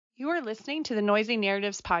You are listening to the Noisy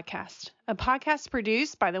Narratives podcast, a podcast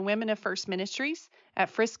produced by the Women of First Ministries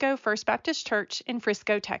at Frisco First Baptist Church in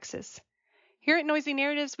Frisco, Texas. Here at Noisy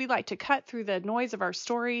Narratives, we like to cut through the noise of our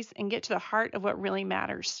stories and get to the heart of what really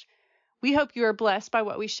matters. We hope you are blessed by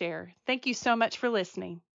what we share. Thank you so much for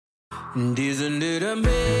listening. And isn't it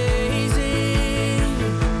amazing?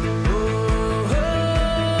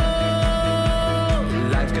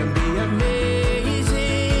 Life can be amazing.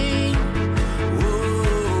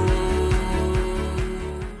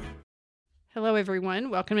 Hello, everyone.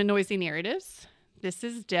 Welcome to Noisy Narratives. This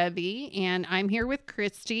is Debbie, and I'm here with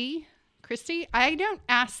Christy. Christy, I don't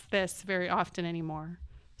ask this very often anymore,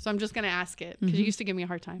 so I'm just going to ask it because you used to give me a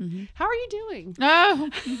hard time. How are you doing? Oh,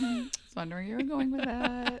 I was wondering where you were going with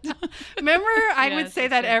that. Remember, I Yes, would say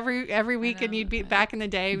that's that it. every week, and you'd be back in the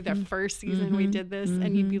day, the first season we did this,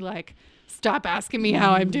 and you'd be like, "Stop asking me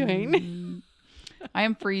how I'm doing." I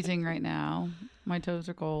am freezing right now. My toes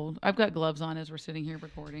are cold. I've got gloves on as we're sitting here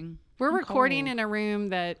recording. We're I'm recording cold. in a room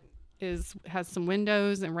that has some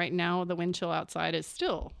windows, and right now the wind chill outside is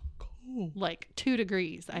still like 2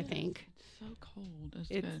 degrees, I think. It's so cold. It's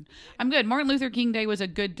good. I'm good. Martin Luther King Day was a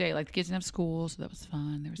good day. Like the kids didn't have school, so that was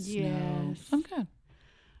fun. There was snow. Yes. So I'm good.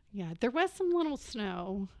 Yeah, there was some little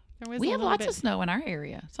snow. We have lots of snow in our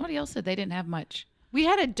area. Somebody else said they didn't have much. We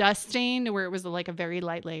had a dusting where it was like a very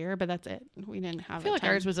light layer, but that's it. We didn't have. I feel like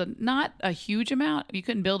ours was not a huge amount. You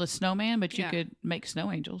couldn't build a snowman, but you Yeah. could make snow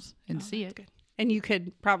angels and see it. Good. And you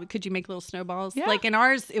could you make little snowballs? Yeah. Like in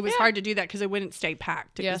ours, it was hard to do that because it wouldn't stay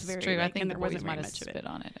packed. It Yes, was very true. I like, think and the there boys wasn't might very have much of spit it.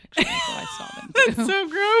 on it, actually. So I saw them That's too. so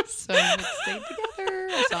gross. So it stayed together.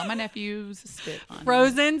 I saw my nephews spit on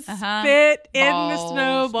Frozen it. spit in the Balls.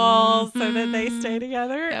 snowballs so that they stay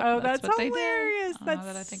together. Yep, oh, that's what they did. hilarious. Now That's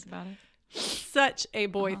that I think about it. such a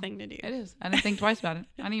boy thing to do. It is. I didn't think twice about it.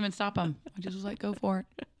 I didn't even stop them. I just was like, go for it.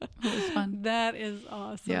 It was fun. That is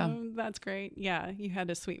awesome. Yeah. That's great. Yeah, you had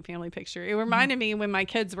a sweet family picture. It reminded me when my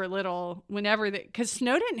kids were little, because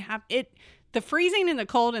snow didn't have it. The freezing and the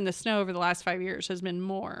cold and the snow over the last 5 years has been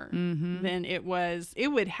more than it was. It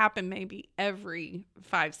would happen maybe every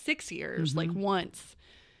 5-6 years, like once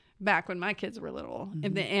back when my kids were little.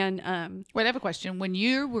 Wait, I have a question. When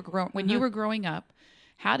you were growing up,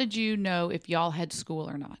 how did you know if y'all had school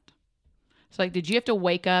or not? So, like, did you have to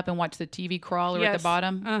wake up and watch the TV crawler at the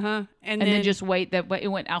bottom? And then just wait. It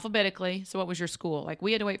went alphabetically. So, what was your school? Like,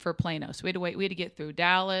 we had to wait for Plano. So, we had to wait. We had to get through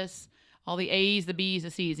Dallas, all the A's, the B's,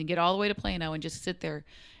 the C's, and get all the way to Plano and just sit there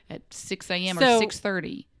at 6 a.m. or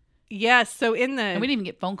 6:30. yes. So and we didn't even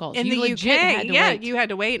get phone calls. in You the legit UK, had to wait. you had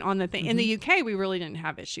to wait on the thing. In the UK, we really didn't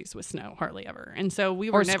have issues with snow hardly ever, and so we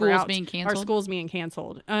were Or never schools out. being canceled? Our schools being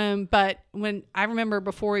canceled. But when I remember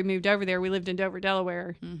before we moved over there, we lived in Dover,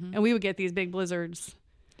 Delaware, and we would get these big blizzards.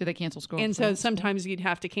 Did they cancel school? And so sometimes you'd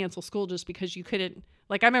have to cancel school just because you couldn't.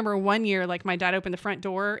 Like I remember one year, like my dad opened the front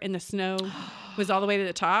door and the snow was all the way to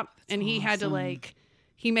the top, and he had to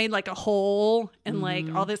he made like a hole and like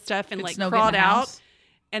all this stuff and Could like snow get in crawled the out. house?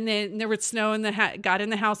 And then there was snow in got in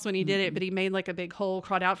the house when he did it, but he made like a big hole,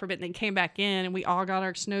 crawled out for a bit, and then came back in, and we all got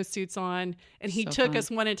our snowsuits on, and he So took fun. us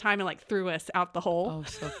one at a time and like threw us out the hole. Oh,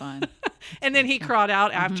 so fun. And then he crawled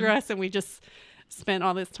out after us, and we just spent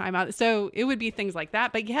all this time out. So it would be things like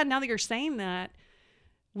that. But yeah, now that you're saying that,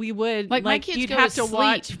 we would Like, my kids you'd go have to to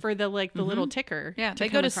watch sleep. for the the little ticker. Yeah, they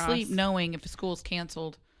go to sleep knowing if the school's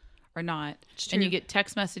canceled or not. And you get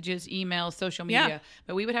text messages, emails, social media. Yeah.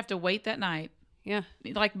 But we would have to wait that night. Yeah.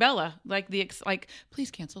 Like Bella, please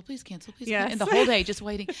cancel, please cancel, please Yes. cancel. And the whole day just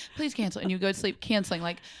waiting, please cancel. And you go to sleep canceling.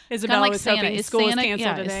 Like Isabella kinda like was Santa. hoping Is school was Santa,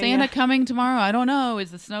 canceled Is today, Santa yeah. coming tomorrow? I don't know. Is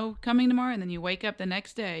the snow coming tomorrow? And then you wake up the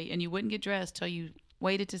next day and you wouldn't get dressed till you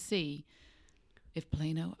waited to see if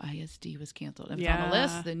Plano ISD was canceled. If it's on the Yeah.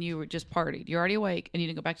 list, then you were just partied. You're already awake and you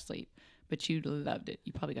didn't go back to sleep. But you loved it.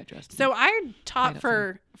 You probably got dressed. So I taught up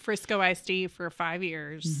for Frisco ISD for 5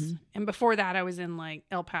 years. And before that, I was in like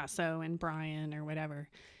El Paso and Bryan or whatever.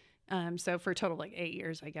 So for a total like 8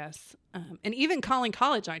 years, I guess. And even Collin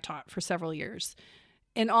College, I taught for several years.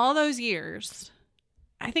 In all those years,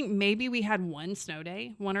 I think maybe we had one snow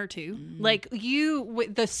day, 1 or 2. Like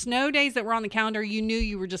the snow days that were on the calendar, you knew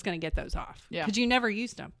you were just going to get those off. Yeah. Because you never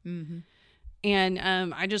used them. And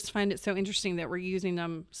I just find it so interesting that we're using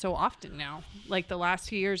them so often now. Like the last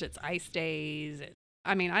few years, it's ice days.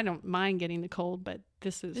 I mean, I don't mind getting the cold, but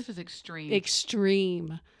this is extreme.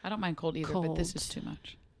 extreme. I don't mind cold either, but this is too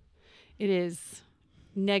much. It is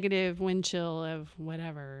negative wind chill of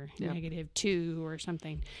whatever, Yep. -2 or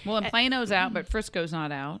something. Well, and Plano's out, but Frisco's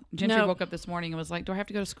not out. Gentry No. woke up this morning and was like, do I have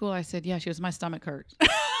to go to school? I said, yeah. She goes, my stomach hurts.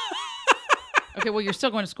 Okay, well, you're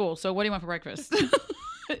still going to school, so what do you want for breakfast?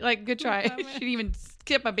 Like, good try. She didn't even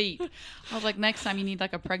skip a beat. I was like, next time you need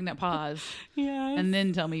like a pregnant pause. Yes. And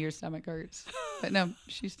then tell me your stomach hurts. But no,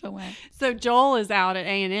 she still went. So Joel is out at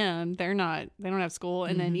A&M. They don't have school.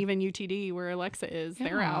 And then even UTD where Alexa is,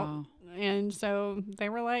 they're out. And so they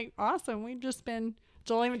were like, awesome. We've just been,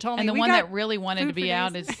 Joel even told me. And the one that really wanted to be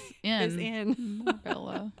out is in. Is in.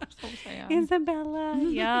 Bella. So sad. Isabella.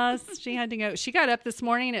 Yes. She had to go. She got up this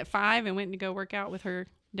morning at 5 and went to go work out with her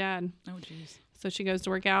dad. Oh, jeez. So she goes to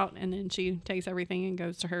work out and then she takes everything and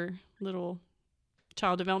goes to her little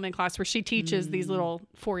child development class where she teaches these little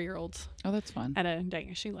 4-year-olds. Oh, that's fun. At a day.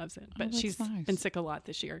 She loves it. But she's been sick a lot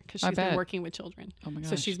this year because she's been working with children. Oh, my gosh.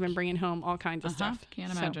 So she's been bringing home all kinds of stuff.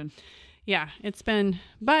 Can't imagine. Yeah, it's been,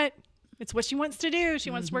 but it's what she wants to do. She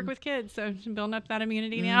wants to work with kids. So she's building up that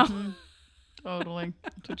immunity now. Totally.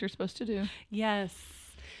 That's what you're supposed to do. Yes.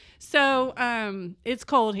 So it's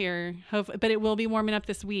cold here, but it will be warming up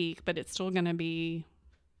this week, but it's still going to be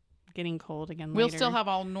getting cold again We'll later. still have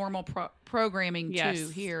all normal programming too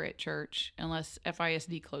here at church unless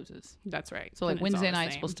FISD closes. That's right. So like Wednesday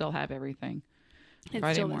nights we'll still have everything. It's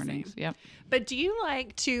Friday mornings. Yep. But do you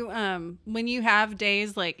like to when you have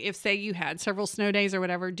days like if say you had several snow days or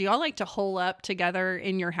whatever, do y'all like to hole up together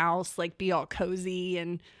in your house, like be all cozy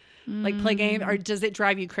and like play games, or does it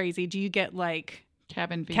drive you crazy? Do you get like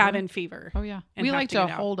cabin fever? Oh yeah. We like to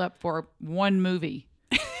hold up for one movie.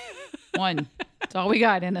 One. That's all we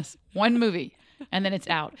got in us. One movie. And then it's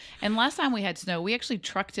out. And last time we had snow, we actually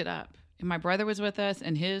trucked it up. And my brother was with us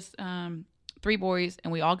and his 3 boys,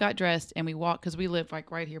 and we all got dressed and we walked, because we live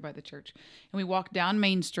like right here by the church, and we walked down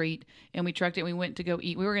Main Street and we trucked it and we went to go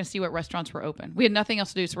eat. We were going to see what restaurants were open. We had nothing else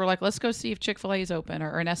to do, so we're like, let's go see if Chick-fil-A is open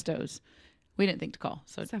or Ernesto's. We didn't think to call,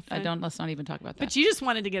 so let's not even talk about that. But you just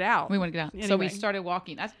wanted to get out. We wanted to get out. Anyway. So we started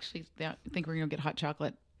walking. I think we're going to get hot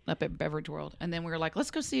chocolate up at Beverage World, and then we were like,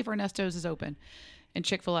 let's go see if Ernesto's is open and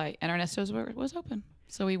Chick-fil-A, and Ernesto's was open.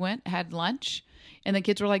 So we went, had lunch, and the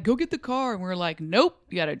kids were like, go get the car, and we were like, nope,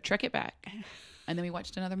 you got to trek it back. And then we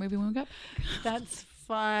watched another movie when we got back. That's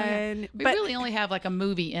fun. We really only have like a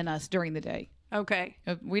movie in us during the day. Okay.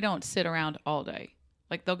 We don't sit around all day.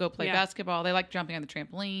 Like they'll go play basketball. They like jumping on the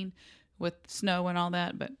trampoline with snow and all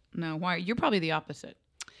that. But no, why? You're probably the opposite.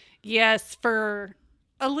 Yes, for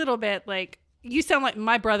a little bit. Like you sound like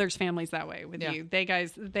my brother's family's that way with you.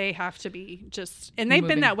 They have to be just, and they've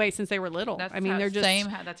been that way since they were little. They're just same.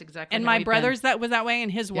 That's exactly. And my brother's was that way,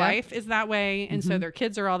 and his wife is that way, and so their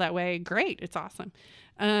kids are all that way. Great, it's awesome.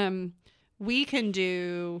 We can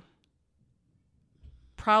do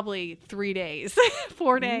probably 3 days,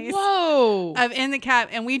 4 days. Whoa! Of in the cab,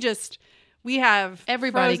 and we have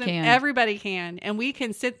everybody can, and we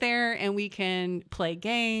can sit there and we can play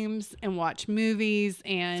games and watch movies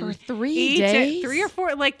and for 3 days, 3 or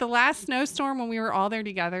 4. Like the last snowstorm when we were all there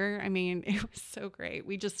together. I mean, it was so great.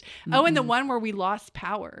 We just and the one where we lost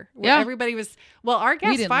power, where everybody was our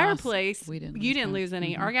gas fireplace. You didn't lose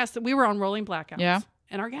any. Our gas. We were on rolling blackouts. Yeah,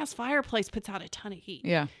 and our gas fireplace puts out a ton of heat.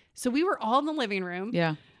 Yeah, so we were all in the living room.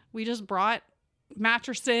 Yeah, we just brought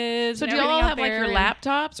mattresses. So do you all have like your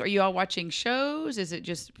laptops? Are you all watching shows? Is it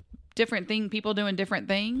just different people doing different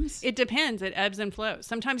things? It depends. It ebbs and flows.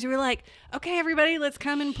 Sometimes you're like, okay, everybody, let's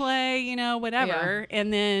come and play, whatever. Yeah.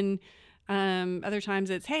 And then other times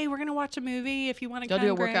it's, hey, we're going to watch a movie if you want to come. Do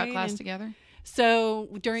a workout class together? So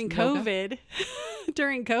during COVID,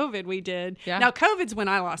 we did. Yeah. Now COVID's when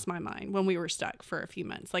I lost my mind, when we were stuck for a few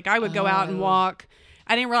months. Like I would go out and walk.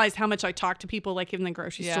 I didn't realize how much I talked to people, like in the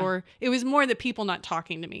grocery store. It was more the people not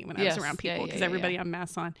talking to me when I was around people, because everybody had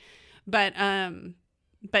masks on. But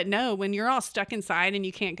no, when you're all stuck inside and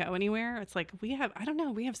you can't go anywhere, it's like we have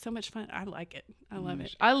so much fun. I like it. I love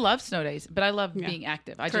it. I love snow days, but I love being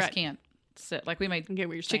active. I just can't sit. Like we made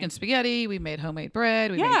chicken spaghetti. We made homemade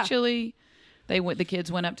bread. We made chili. The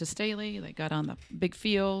kids went up to Staley. They got on the big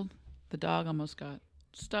field. The dog almost got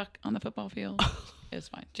stuck on the football field. It was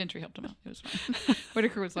fine. Gentry helped him out. It was fine.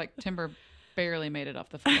 Whitaker was like, Timber barely made it off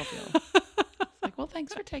the football field. It's like, well,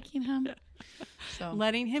 thanks for taking him. So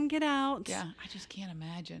letting him get out. Yeah. I just can't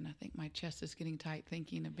imagine. I think my chest is getting tight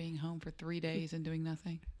thinking of being home for 3 days and doing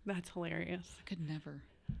nothing. That's hilarious. I could never.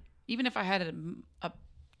 Even if I had a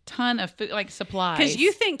ton of food, like supplies. Because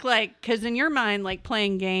you think because in your mind, like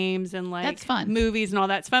playing games and like that's fun. Movies and all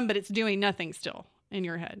that's fun, but it's doing nothing still. In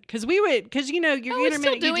your head, because you're intermittent,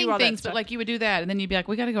 still doing you do all things, that stuff. but like you would do that, and then you'd be like,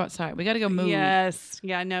 "We got to go outside. We got to go move." Yes,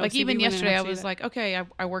 yeah, no. Like even yesterday, I was like, "Okay,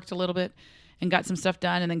 I worked a little bit and got some stuff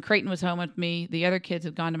done," and then Creighton was home with me. The other kids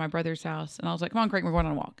had gone to my brother's house, and I was like, "Come on, Creighton, we're going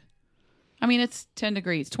on a walk." I mean, it's 10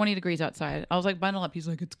 degrees, 20 degrees outside. I was like, "Bundle up." He's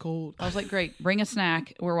like, "It's cold." I was like, "Great, bring a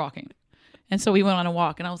snack. We're walking," and so we went on a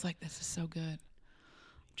walk, and I was like, "This is so good."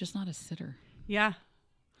 I'm just not a sitter. Yeah.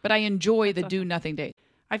 But I enjoy the do nothing date.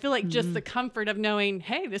 I feel like just the comfort of knowing,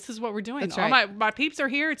 hey, this is what we're doing. That's All right. my peeps are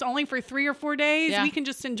here. It's only for 3 or 4 days. Yeah. We can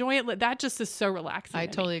just enjoy it. That just is so relaxing. I to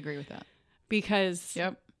me. totally agree with that. Because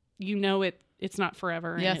you know it's not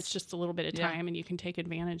forever and it's just a little bit of time and you can take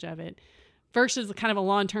advantage of it. Versus kind of a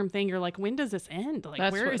long-term thing. You're like, when does this end? Like,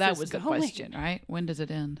 that was the going? question, right? When does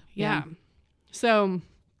it end? Yeah. So,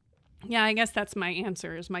 yeah, I guess that's my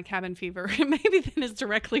answer is my cabin fever. Maybe then is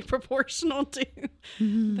directly proportional to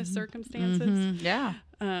the circumstances. Yeah.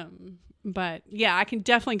 But yeah, I can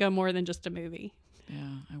definitely go more than just a movie.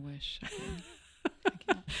 Yeah, I wish I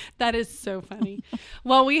could. That is so funny.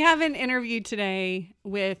 Well, we have an interview today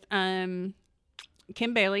with Kim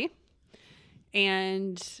Bailey,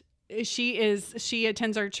 and she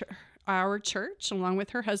attends our church along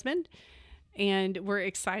with her husband, and we're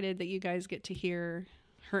excited that you guys get to hear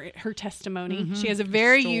her testimony. She has a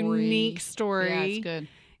very unique story. Yeah, it's good.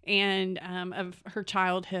 And of her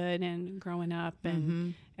childhood and growing up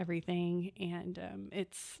and everything. And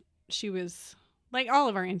she was like all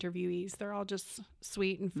of our interviewees. They're all just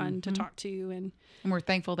sweet and fun to talk to. And we're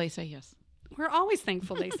thankful they say yes. We're always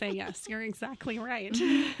thankful they say yes. You're exactly right.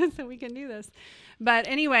 So we can do this. But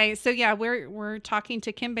anyway, so yeah, we're talking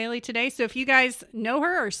to Kim Bailey today. So if you guys know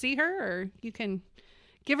her or see her, or you can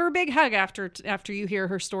give her a big hug after you hear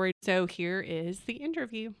her story. So here is the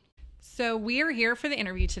interview. So we are here for the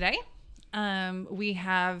interview today. We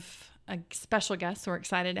have a special guest we're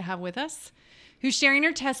excited to have with us, who's sharing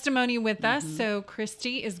her testimony with us. So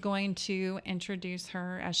Christy is going to introduce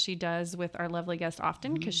her as she does with our lovely guest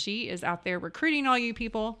often, because she is out there recruiting all you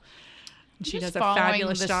people. She does a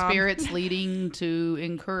fabulous job. The Spirit's leading to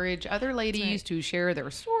encourage other ladies to share their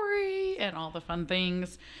story and all the fun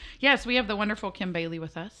things. Yes, we have the wonderful Kim Bailey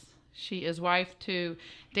with us. She is wife to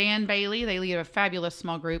Dan Bailey. They lead a fabulous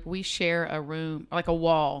small group. We share a room, like a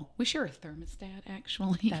wall. We share a thermostat,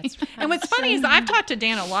 actually. That's right. And what's funny is I've talked to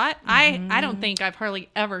Dan a lot. I don't think I've hardly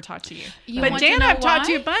ever talked to you. But Dan, I've talked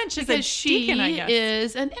to a bunch. Because she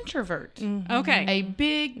is an introvert. Okay. A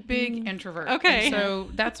big introvert. Okay. And so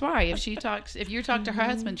that's why if you talk to her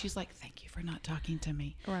husband, she's like, thank you for not talking to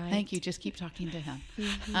me. Right. Thank you. Just keep talking to him.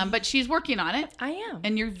 But she's working on it. I am.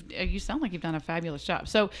 And you sound like you've done a fabulous job.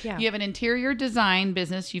 So Yeah. you have an interior design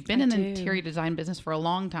business. You've been I in the do. interior design business for a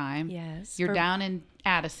long time. Yes. You're down in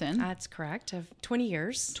Addison. That's correct. Of 20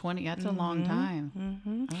 years. 20. That's a long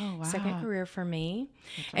time. Oh, wow. Second career for me.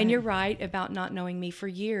 And you're right about not knowing me for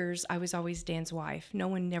years. I was always Dan's wife. No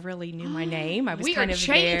one never really knew my name. I was We kind are of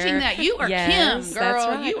changing there. that. You are Yes, Kim, girl. That's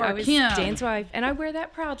right. You are I was Kim. Dan's wife. And I wear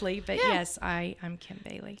that proudly. But yes, I'm Kim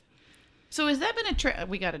Bailey. So has that been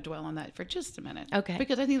we got to dwell on that for just a minute. Okay.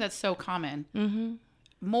 Because I think that's so common.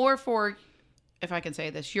 More for, if I can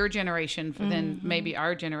say this, your generation than maybe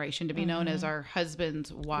our generation to be known as our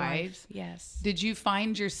husband's wives. Yes. Did you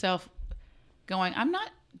find yourself going, I'm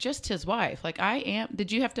not just his wife. Like I am.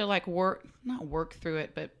 Did you have to not work through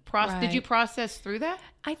it, but did you process through that?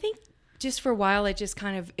 I think just for a while, it just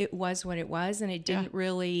it was what it was. And it didn't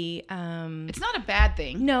really. It's not a bad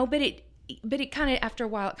thing. No, but it kind of, after a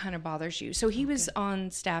while, it kind of bothers you. So he was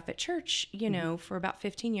on staff at church, for about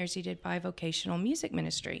 15 years. He did bivocational music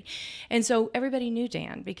ministry. And so everybody knew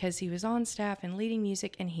Dan because he was on staff and leading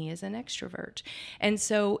music, and he is an extrovert. And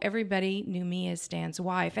so everybody knew me as Dan's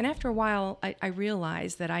wife. And after a while, I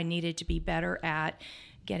realized that I needed to be better at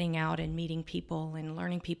getting out and meeting people and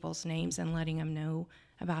learning people's names and letting them know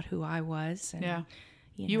about who I was. And,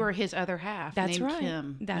 You are his other half. That's named right.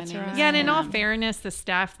 Kim. That's My name right. is Yeah, and in Kim. all fairness, the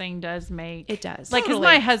staff thing does make It does. like because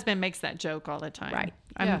Totally. my husband makes that joke all the time. Right.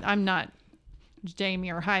 I'm not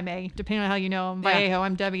Jamie or Jaime, depending on how you know him. Yeah. Vallejo,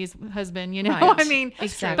 I'm Debbie's husband. You know, Right. I mean,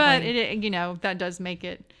 Exactly. but it that does make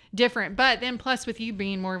it different. But then plus with you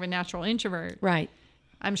being more of a natural introvert, Right.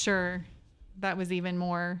 I'm sure that was even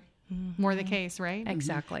more the case, right?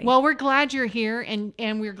 Exactly. Well, we're glad you're here, and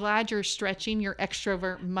we're glad you're stretching your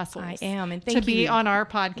extrovert muscles. I am, and to thank be you. on our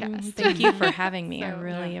podcast. Thank you for having me. I So,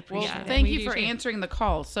 really Well, appreciate it. thank We you do for too. answering the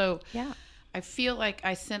call. So Yeah. I feel like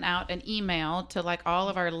I sent out an email to like all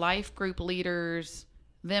of our life group leaders,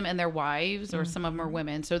 them and their wives, or some of them are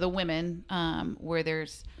women. So the women, where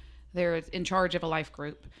they're in charge of a life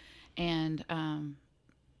group, and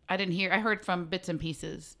I heard from bits and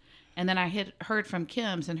pieces, and then I had heard from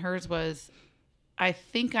Kim's, and hers was, I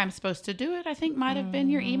think I'm supposed to do it. I think might have been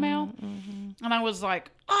your email. And I was like,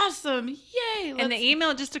 awesome. Yay. And the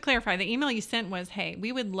email, just to clarify, the email you sent was, hey,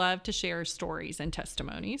 we would love to share stories and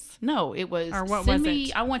testimonies. No, it was, or what send was me,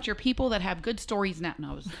 it? I want your people that have good stories now.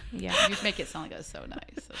 No, it was, you just make it sound like it was so nice.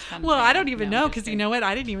 It's kind of Well, vain. I don't even No, know, I'm because just you kidding. know what?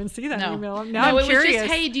 I didn't even see that No. email. No, Now I'm it was curious.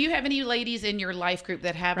 just, hey, do you have any ladies in your life group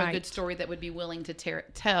that have a Right. good story that would be willing to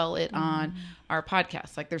tell it on our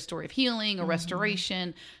podcast? Like their story of healing or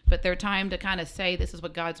restoration, but their time to kind of say, this is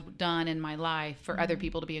what God's done in my life for other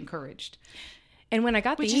people to be encouraged. And when I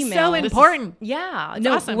got Which the is email, so important. yeah, It's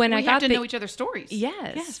no, awesome. when We I have got to the know each other's stories.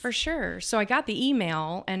 yes, for sure. So I got the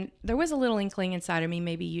email, and there was a little inkling inside of me,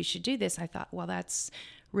 maybe you should do this. I thought, well, that's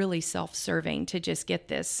really self-serving to just get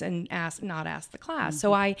this and not ask the class.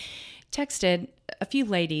 So I texted a few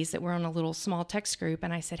ladies that were on a little small text group,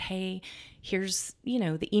 and I said, hey, here's,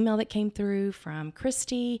 the email that came through from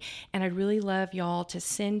Christy, and I'd really love y'all to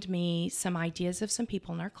send me some ideas of some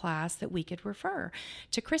people in our class that we could refer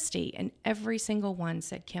to Christy. And every single one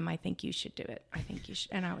said, Kim, I think you should do it. I think you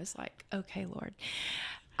should. And I was like, okay, Lord,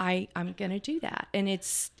 I'm going to do that. And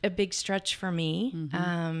it's a big stretch for me.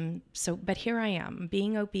 But here I am,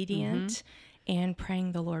 being obedient and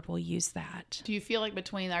praying the Lord will use that. Do you feel like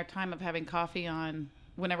between our time of having coffee on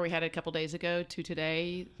whenever we had it a couple days ago to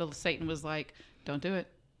today, Satan was like, don't do it.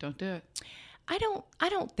 Don't do it. I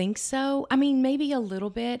don't think so. I mean, maybe a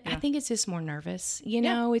little bit. I think it's just more nervous.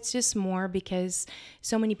 It's just more because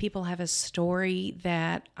so many people have a story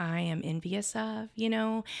that I am envious of,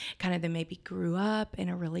 kind of they maybe grew up in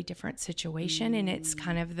a really different situation. And it's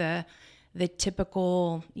kind of the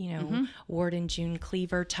typical, Ward and June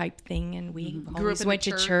Cleaver type thing. And we always went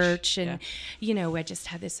to church and, I just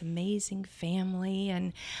had this amazing family.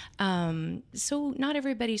 And so not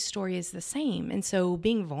everybody's story is the same. And so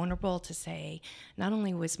being vulnerable to say, not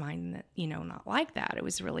only was mine, not like that, it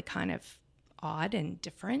was really kind of odd and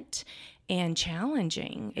different and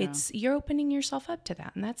challenging. Yeah. You're opening yourself up to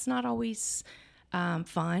that. And that's not always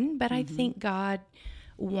fun, but I think God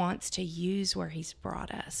wants to use where he's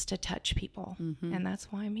brought us to touch people. And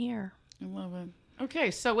that's why I'm here. I love it.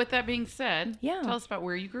 Okay, so with that being said, tell us about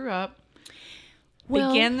where you grew up.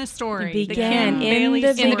 Well, begin the story. Begin in the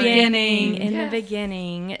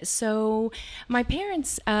beginning. So my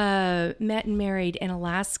parents met and married in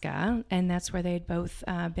Alaska, and that's where they had both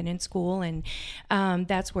been in school. And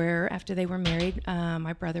that's where, after they were married,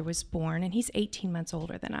 my brother was born, and he's 18 months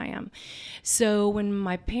older than I am. So when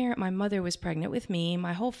my mother was pregnant with me,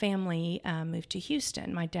 my whole family moved to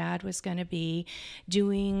Houston. My dad was going to be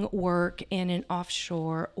doing work in an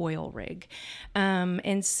offshore oil rig.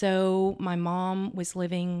 And so my mom was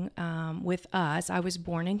living with us. I was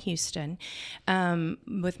born in Houston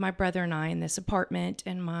with my brother and I in this apartment,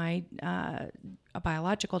 and my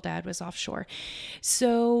biological dad was offshore.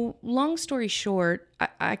 So long story short,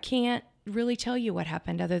 I can't really tell you what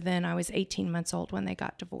happened other than I was 18 months old when they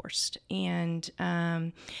got divorced. And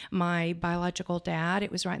my biological dad,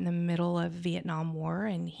 it was right in the middle of Vietnam War,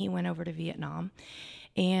 and he went over to Vietnam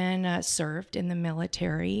and served in the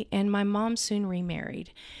military. And my mom soon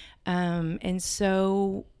remarried. And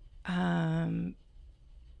so I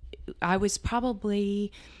was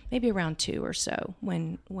probably maybe around 2 or so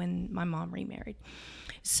when my mom remarried.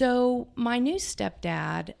 So my new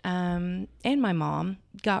stepdad and my mom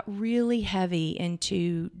got really heavy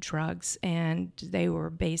into drugs, and they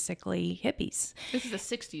were basically hippies. This is the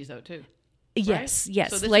 60s, though, too. Yes, right? yes,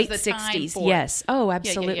 So this late is the time 60s. for Yes. Oh,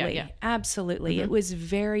 absolutely. Yeah. Absolutely. It was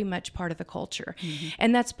very much part of the culture.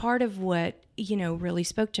 And that's part of what, really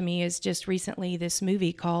spoke to me is just recently this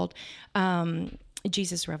movie called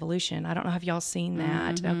Jesus Revolution. I don't know if y'all seen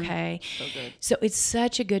that. Okay. So good. So it's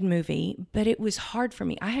such a good movie, but it was hard for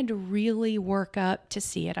me. I had to really work up to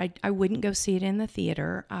see it. I wouldn't go see it in the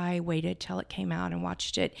theater. I waited till it came out and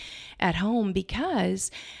watched it at home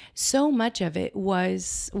because so much of it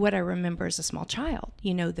was what I remember as a small child.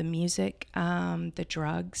 The music, the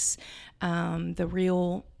drugs, the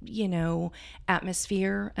real,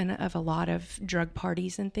 atmosphere and of a lot of drug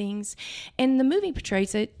parties and things. And the movie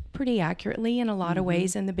portrays it pretty accurately in a lot of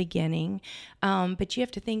ways in the beginning. But you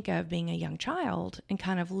have to think of being a young child and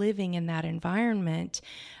kind of living in that environment.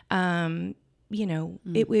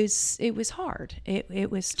 It was hard.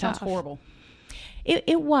 It was tough. Sounds horrible.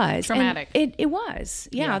 It was traumatic. It was.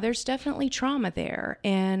 Yeah, there's definitely trauma there.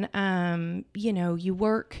 And, you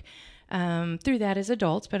work through that as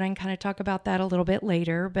adults, but I can kind of talk about that a little bit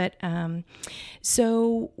later. But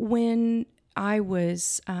so when I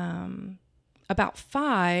was about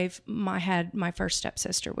 5, my first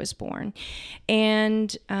stepsister was born,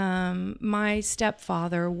 and my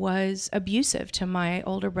stepfather was abusive to my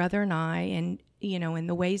older brother and I, in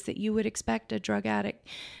the ways that you would expect a drug addict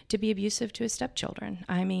to be abusive to his stepchildren.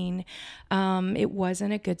 I mean, it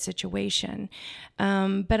wasn't a good situation.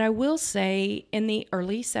 But I will say in the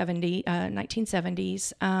early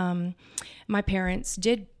 1970s, my parents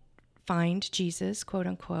did find Jesus, quote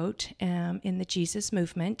unquote, in the Jesus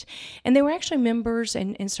movement. And they were actually members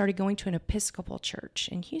and started going to an Episcopal church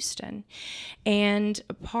in Houston. And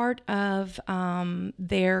part of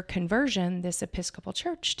their conversion, this Episcopal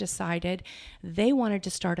church decided they wanted to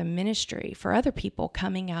start a ministry for other people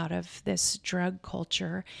coming out of this drug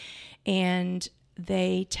culture. And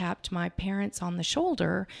they tapped my parents on the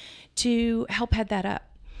shoulder to help head that up.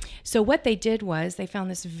 So what they did was they found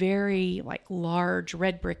this very large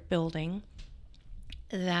red brick building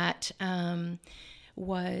that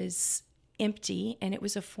was empty, and it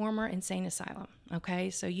was a former insane asylum. Okay,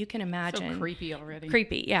 so you can imagine. So creepy already.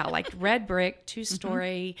 Creepy, yeah, like red brick,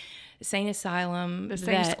 2-story insane asylum. The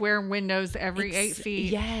same square windows every 8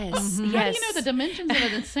 feet. Yes, yes. How do you know the dimensions of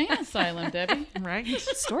an insane asylum, Debbie? Right.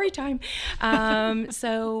 Story time.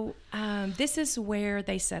 So this is where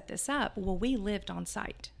they set this up. Well, we lived on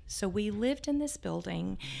site. So we lived in this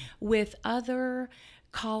building with other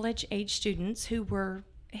college-age students who were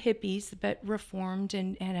hippies but reformed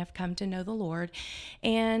and have come to know the Lord.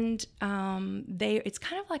 And it's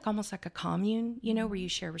kind of like almost like a commune, where you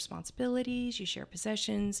share responsibilities, you share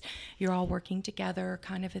possessions, you're all working together,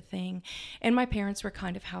 kind of a thing. And my parents were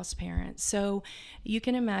kind of house parents. So you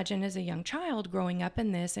can imagine as a young child growing up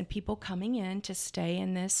in this and people coming in to stay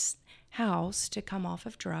in this house to come off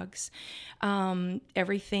of drugs.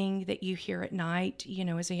 Everything that you hear at night,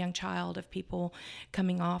 as a young child of people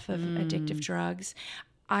coming off of addictive drugs.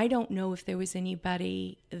 I don't know if there was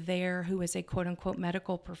anybody there who was a quote unquote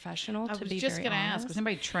medical professional. I was just going to ask, was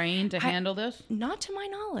anybody trained to handle this? Not to my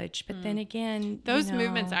knowledge, but then again, those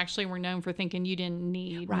movements actually were known for thinking you didn't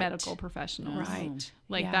need medical professionals.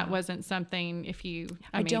 Right. That wasn't something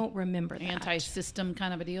I don't remember that. Anti-system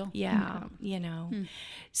kind of a deal? Yeah,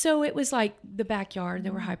 So it was like the backyard.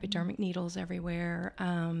 There were hypodermic needles everywhere.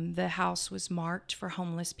 The house was marked for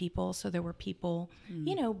homeless people. So there were people,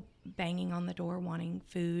 banging on the door wanting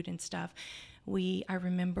food and stuff. I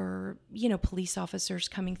remember, police officers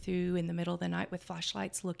coming through in the middle of the night with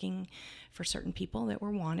flashlights looking for certain people that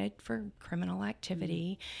were wanted for criminal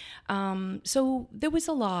activity. So there was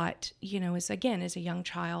a lot, as a young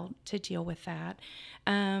child to deal with that.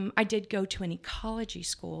 I did go to an ecology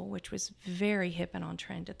school, which was very hip and on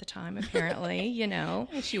trend at the time, apparently,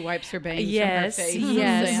 She wipes her bangs yes, from her face.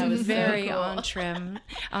 Yes, That was very so cool.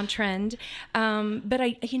 on trend. But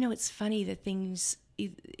it's funny, the things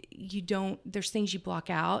there's things you block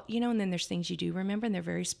out, and then there's things you do remember, and they're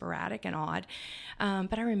very sporadic and odd.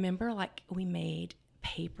 But I remember we made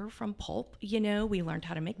paper from pulp, we learned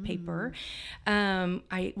how to make paper.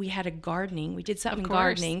 We had a gardening. We did something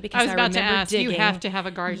gardening because I was about to ask, digging. You have to have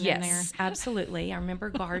a garden in there. Yes, absolutely. I remember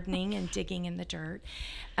gardening and digging in the dirt.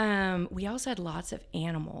 We also had lots of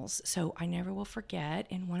animals. So I never will forget,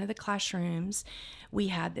 in one of the classrooms, we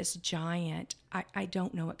had this giant, I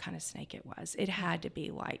don't know what kind of snake it was. It had to be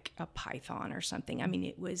like a python or something. I mean,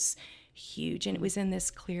 it was huge, and it was in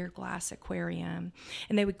this clear glass aquarium,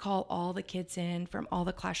 and they would call all the kids in from all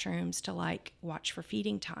the classrooms to watch for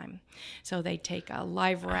feeding time. So they'd take a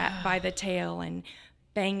live rat by the tail and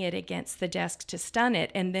bang it against the desk to stun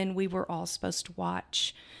it, and then we were all supposed to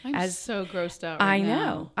watch. I'm so grossed out right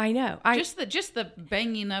now. I know. Just the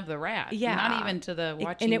banging of the rat. Yeah. Not even to the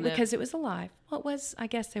watching. And because it was alive. Well, it was, I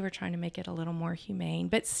guess they were trying to make it a little more humane,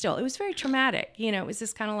 but still, it was very traumatic. It was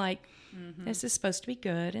just kind of this is supposed to be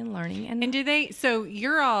good and learning. And do they, so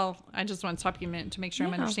you're all, I just want to stop you a minute to make sure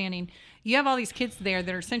I'm understanding. You have all these kids there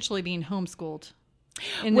that are essentially being homeschooled.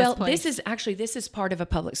 This is part of a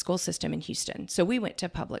public school system in Houston. So we went to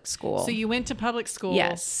public school. So you went to public school.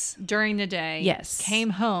 Yes. During the day. Yes. Came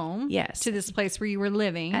home. Yes. To this place where you were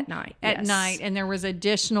living. At night. At night. And there was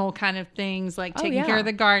additional kind of things like taking care of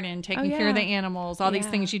the garden, taking care of the animals, all these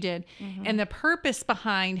things you did. Mm-hmm. And the purpose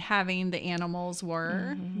behind having the animals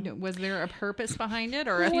was there a purpose behind it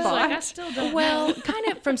or a thought? I still don't know. Kind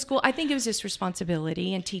of from school. I think it was just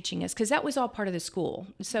responsibility and teaching us, because that was all part of the school.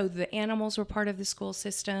 So the animals were part of the school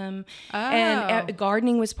system, and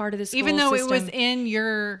gardening was part of the school even though system. It was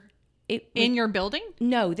in your building.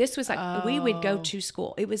 No, this was we would go to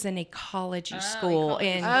school. It was an ecology school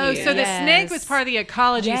in here. So the snake was part of the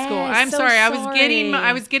ecology school. I'm so sorry.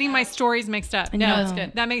 I was getting my stories mixed up. No, that's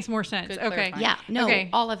good. That makes more sense. Good okay. Yeah, no,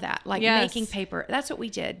 all of that, making paper. That's what we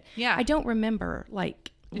did. Yeah. I don't remember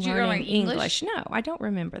Did you learn English? No, I don't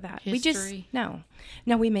remember that. History? No,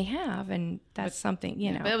 we may have, and that's something,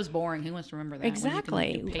 you know. But it was boring. Who wants to remember that?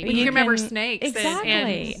 Exactly. You can remember snakes.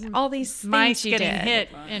 Exactly. And all these mice things you getting did. hit.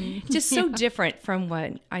 And Just so different from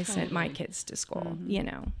what I sent my kids to school, you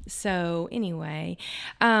know. So anyway,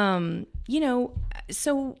 you know,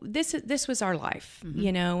 so this was our life,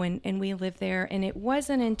 you know, and we lived there. And it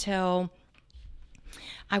wasn't until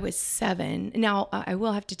I was 7. Now, I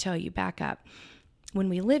will have to tell you, back up. When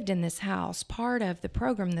we lived in this house, part of the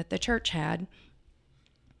program that the church had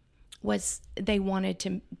was they wanted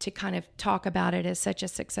to kind of talk about it as such a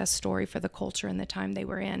success story for the culture and the time they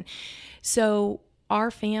were in. So our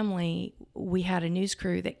family, we had a news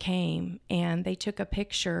crew that came and they took a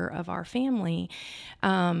picture of our family,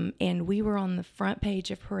 and we were on the front page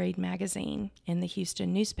of Parade magazine in the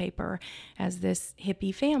Houston newspaper as this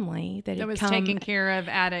hippie family that was come, taking care of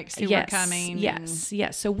addicts who were coming. Yes.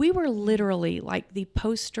 So we were literally like the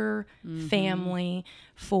poster family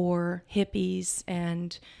for hippies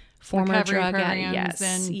and former recovery drug programs addicts.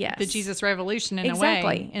 and the Jesus Revolution in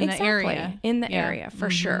exactly. a way the area. In the area, for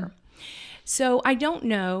sure. So I don't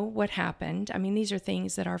know what happened. I mean, these are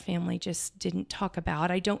things that our family just didn't talk about.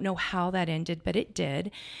 I don't know how that ended, but it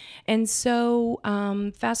did. And so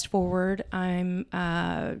fast forward, I'm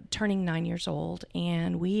turning 9 years old,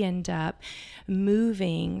 and we end up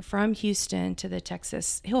moving from Houston to the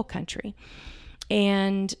Texas Hill Country.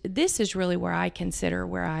 And this is really where I consider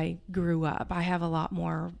where I grew up. I have a lot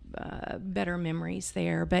more better memories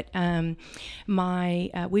there. But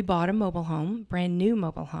we bought a mobile home, brand new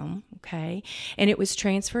mobile home, okay? And it was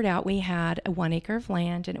transferred out. We had a 1 acre of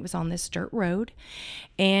land, and it was on this dirt road.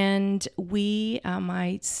 And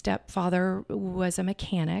my stepfather was a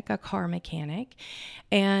mechanic, a car mechanic.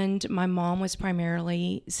 And my mom was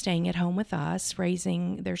primarily staying at home with us,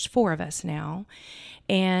 there's 4 of us now,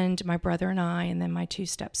 and my brother and I, and then my 2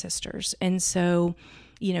 stepsisters. And so,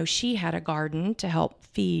 you know, she had a garden to help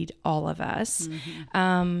feed all of us.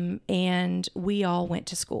 And we all went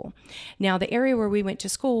to school. Now, the area where we went to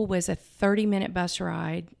school was a 30-minute bus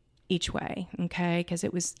ride each way, okay? Because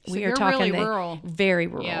it was, So we are you're talking really rural. Very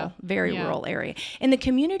rural, rural area. And the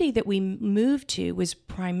community that we moved to was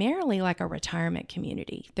primarily like a retirement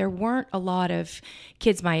community. There weren't a lot of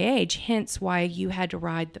kids my age, hence why you had to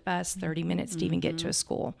ride the bus 30 minutes to even get to a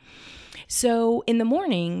school. So in the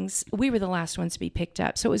mornings, we were the last ones to be picked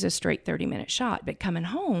up. So it was a straight 30-minute shot. But coming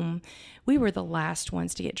home, we were the last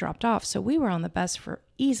ones to get dropped off. So we were on the bus for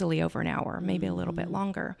easily over an hour, maybe a little bit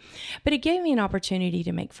longer. But it gave me an opportunity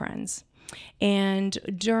to make friends. And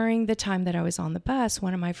during the time that I was on the bus,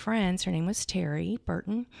 one of my friends, her name was Terry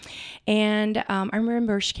Burton, and I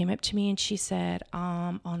remember she came up to me and she said,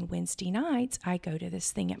 on Wednesday nights, I go to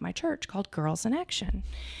this thing at my church called Girls in Action.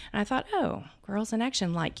 And I thought, oh, Girls in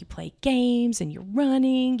Action, like you play games and you're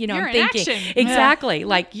running, you know, You're I'm in thinking, action. exactly,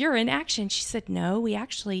 like you're in action. She said, no, we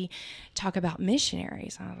actually talk about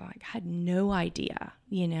missionaries. I was like, I had no idea,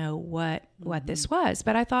 you know, what this was,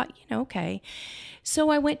 but I thought, you know, okay. So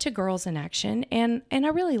I went to Girls in Action, and I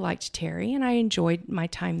really liked Terry, and I enjoyed my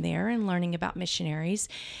time there and learning about missionaries.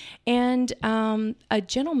 And a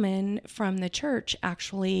gentleman from the church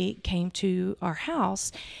actually came to our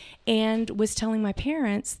house and was telling my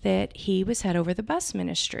parents that he was head over the bus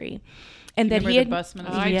ministry. And that he had the bus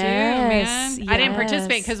ministry? I do, man. I didn't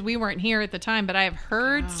participate because we weren't here at the time, but I have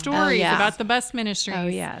heard stories about the bus ministries. Oh,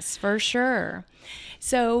 yes, for sure.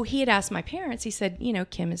 So he had asked my parents, he said, you know,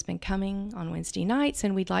 Kim has been coming on Wednesday nights,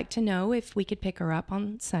 and we'd like to know if we could pick her up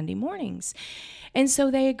on Sunday mornings. And so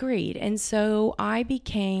they agreed. And so I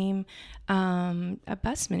became a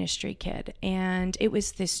bus ministry kid. And it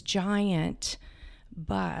was this giant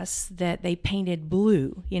bus that they painted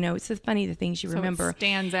blue. You know, it's so funny the things you remember. It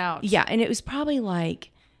stands out. Yeah, and it was probably like,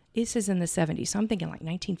 this is in the 70s, so I'm thinking like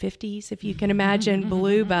 1950s, if you can imagine,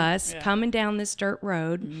 blue bus coming down this dirt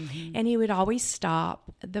road. And he would always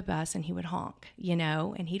stop the bus and he would honk, you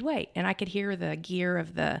know, and he'd wait. And I could hear the gear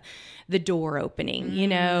of the door opening, you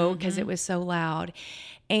know, because it was so loud.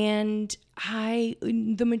 And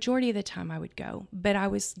the majority of the time I would go, but I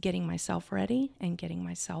was getting myself ready and getting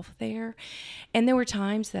myself there. And there were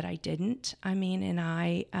times that I didn't. I mean, and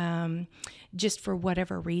I, just for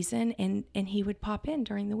whatever reason, and he would pop in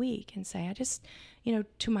during the week and say, I just, you know,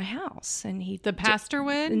 to my house. And the pastor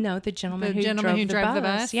would? No, the gentleman who drove the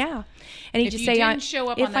bus. Yeah. And he'd If just you say, didn't show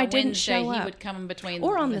up if on that I didn't Wednesday, show he up, would come in between.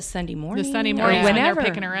 or on the Sunday morning. The Sunday or morning when they're whenever.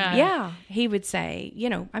 picking her up. Yeah. He would say, you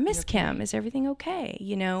know, I miss Kim. Is everything okay?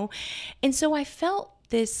 You know? And so I felt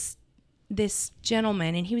this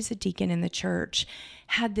gentleman, and he was a deacon in the church,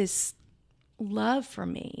 had this love for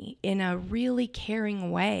me in a really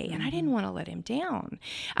caring way. And I didn't want to let him down.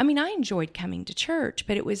 I mean, I enjoyed coming to church,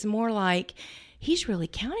 but it was more like, he's really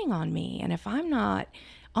counting on me. And if I'm not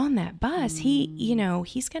on that bus,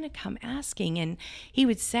 he's going to come asking. And he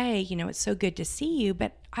would say, it's so good to see you.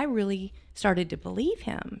 But I really started to believe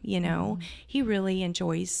him, he really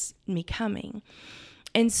enjoys me coming.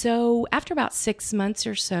 And so after about 6 months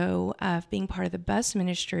or so of being part of the bus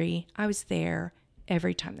ministry, I was there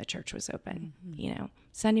every time the church was open,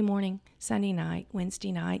 Sunday morning, Sunday night,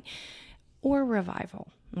 Wednesday night, or revival.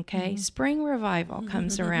 Okay. Spring revival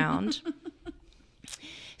comes around.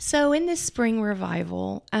 So in this spring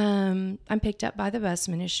revival, I'm picked up by the bus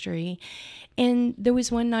ministry, and there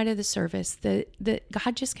was one night of the service that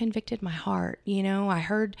God just convicted my heart. I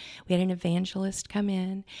heard we had an evangelist come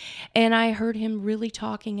in, and I heard him really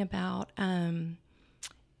talking about, my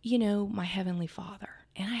Heavenly Father.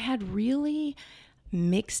 And I had really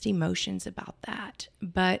mixed emotions about that.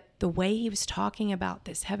 But the way he was talking about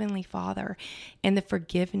this Heavenly Father and the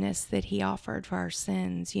forgiveness that he offered for our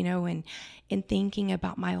sins, and thinking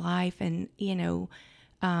about my life and,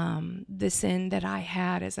 the sin that I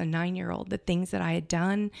had as a 9-year-old, the things that I had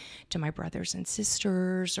done to my brothers and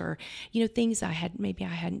sisters, or, things I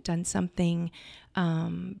hadn't done something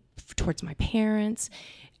towards my parents.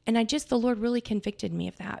 And the Lord really convicted me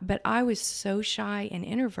of that. But I was so shy and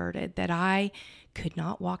introverted that I could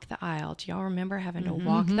not walk the aisle. Do y'all remember having to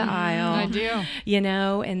walk the aisle? I do.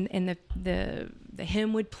 And the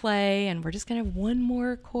hymn would play, and we're just going to have one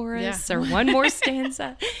more chorus or one more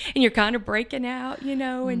stanza, and you're kind of breaking out,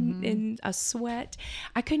 in a sweat.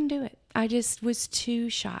 I couldn't do it. I just was too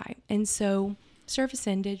shy. And so service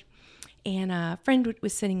ended, and a friend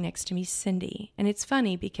was sitting next to me, Cindy. And it's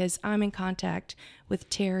funny because I'm in contact with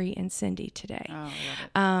Terry and Cindy today. Oh,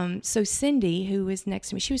 I love it. So Cindy, who was next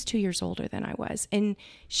to me, she was 2 years older than I was. And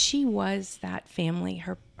she was that family.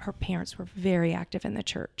 Her parents were very active in the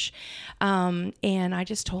church. And I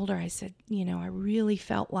just told her, I said, I really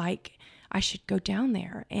felt like I should go down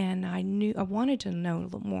there. And I wanted to know a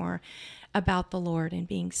little more about the Lord and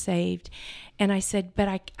being saved. And I said, but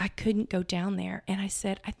I couldn't go down there. And I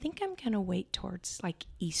said, I think I'm going to wait towards like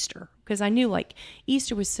Easter, because I knew like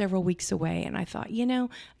Easter was several weeks away. And I thought,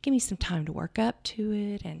 give me some time to work up to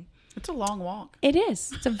it. And it's a long walk. It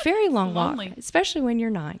is. It's a very long walk, especially when you're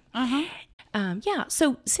 9.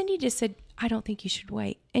 So Cindy just said, I don't think you should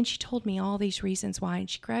wait. And she told me all these reasons why. And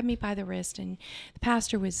she grabbed me by the wrist, and the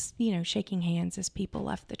pastor was, shaking hands as people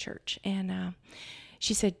left the church. And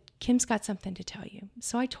she said, Kim's got something to tell you.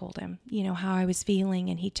 So I told him, how I was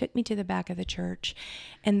feeling, and he took me to the back of the church,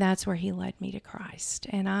 and that's where he led me to Christ.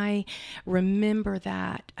 And I remember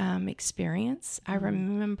that experience. I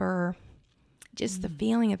remember just the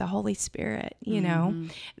feeling of the Holy Spirit,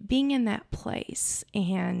 being in that place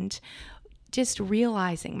and just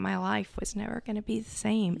realizing my life was never going to be the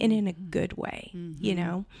same, and in a good way,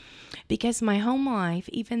 because my home life,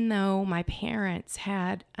 even though my parents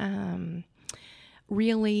had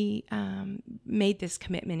really made this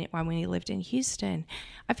commitment when we lived in Houston,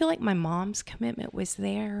 I feel like my mom's commitment was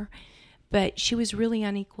there, but she was really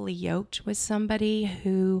unequally yoked with somebody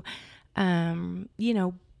who,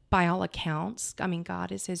 by all accounts,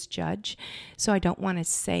 God is his judge, so I don't want to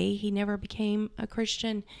say he never became a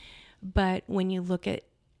Christian. But when you look at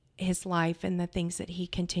his life and the things that he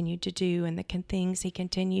continued to do and the things he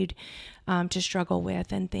continued to struggle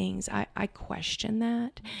with and things, I question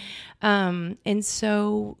that. And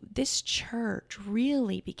so this church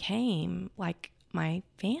really became like my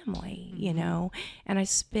family, and I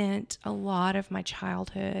spent a lot of my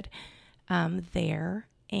childhood there,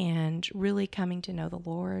 and really coming to know the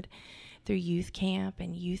Lord through youth camp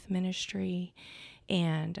and youth ministry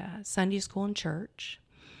and Sunday school and church.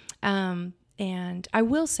 And I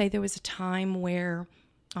will say there was a time where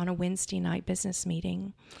on a Wednesday night business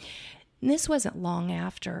meeting, and this wasn't long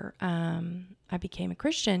after I became a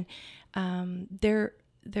Christian,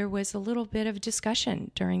 there was a little bit of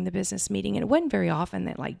discussion during the business meeting. And it wasn't very often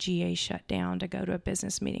that like GA shut down to go to a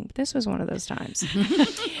business meeting, but this was one of those times.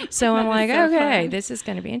 So I'm like, so okay, this is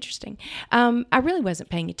going to be interesting. I really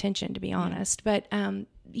wasn't paying attention, to be honest, but,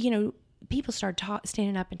 people started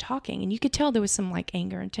standing up and talking, and you could tell there was some like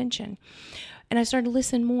anger and tension. And I started to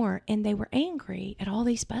listen more, and they were angry at all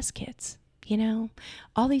these bus kids,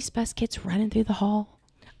 all these bus kids running through the hall,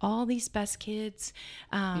 all these bus kids,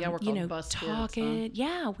 bus talking. Kids, huh?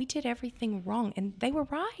 Yeah, we did everything wrong, and they were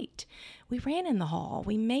right. We ran in the hall.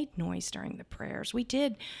 We made noise during the prayers. We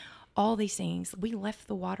did all these things. We left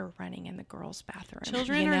the water running in the girls' bathroom.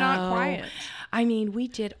 Children are not quiet. We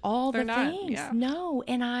did all the things. Yeah. No,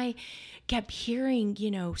 and I kept hearing,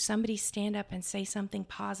 somebody stand up and say something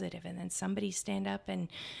positive, and then somebody stand up and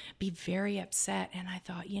be very upset. And I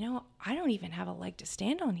thought, I don't even have a leg to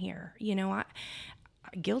stand on here.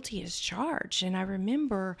 Guilty as charged. And I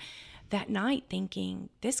remember that night thinking,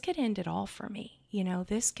 this could end it all for me.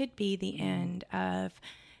 This could be the end of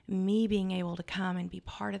me being able to come and be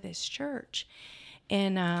part of this church.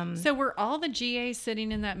 And so were all the GAs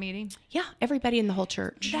sitting in that meeting? Yeah, everybody in the whole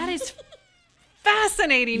church. That is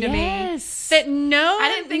fascinating to me. Yes. That I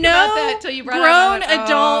didn't think about that till you brought it up. grown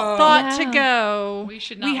adult thought to Yeah. go. We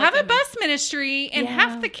should not We let have a them- bus ministry, and Yeah.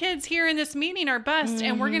 half the kids here in this meeting are bused,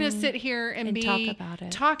 and we're going to sit here and be talk about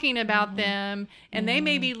it. talking about them, and they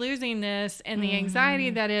may be losing this, and the anxiety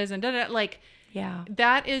that is, and like. Yeah.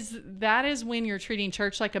 That is when you're treating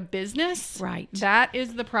church like a business. Right. That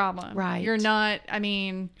is the problem. Right. You're not,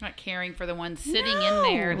 Not caring for the ones sitting in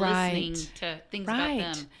there Right. listening to things Right.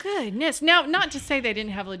 about them. goodness. Now, not to say they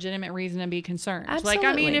didn't have legitimate reason to be concerned. Like,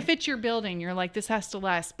 I mean, Absolutely. if it's your building, you're like, this has to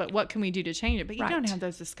last, but what can we do to change it? But you Right. don't have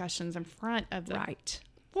those discussions in front of the Right.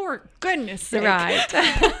 for goodness sake. Right.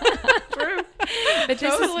 But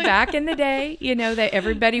this is back in the day, that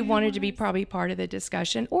everybody wanted to be probably part of the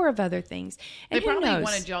discussion or of other things. They And who probably knows?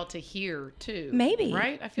 wanted y'all to hear too. Maybe.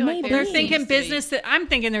 Right? I feel like Maybe. They're there thinking seems to be- business. I'm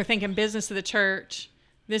thinking they're thinking business of the church.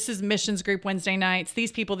 This is missions group Wednesday nights.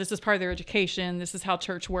 These people, this is part of their education. This is how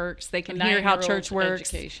church works. They can hear how 9-year-old church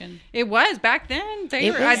works. Education. It was back then. They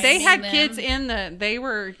It were. was. They had Them. kids in the. They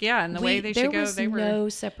were. Yeah, and the way they should go. There was They were. no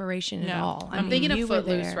separation at No. all. I I'm mean, thinking of you were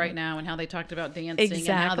Footloose there. right now and how they talked about dancing and how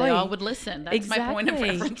Exactly. they all would listen. That's my point of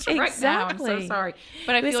Exactly. reference right now. I'm so Exactly. sorry.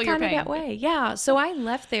 But I It was feel your kind of pain. that way. Yeah. So I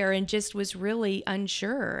left there and just was really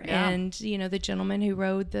unsure. Yeah. And, the gentleman who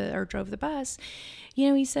drove the bus,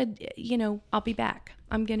 he said, I'll be back.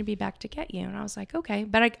 I'm going to be back to get you. And I was like, okay.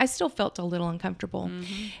 But I still felt a little uncomfortable.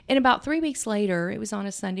 Mm-hmm. And about 3 weeks later, it was on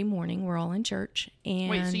a Sunday morning. We're all in church. And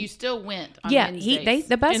Wait, so you still went on yeah, Wednesdays?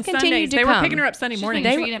 the bus And continued Sundays, to they come. were picking her up Sunday She's morning.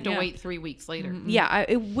 thinking They she were- didn't have to yeah. wait 3 weeks later.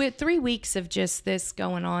 Yeah, with 3 weeks of just this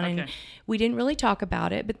going on, and Okay. we didn't really talk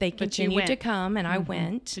about it, but they you continued to went. come, and I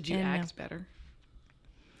went. Did you and, act better?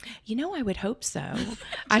 I would hope so.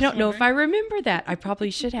 I don't know if I remember that. I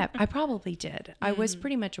probably should have. I probably did. I was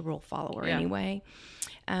pretty much a rule follower Yeah. anyway.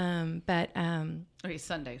 Okay,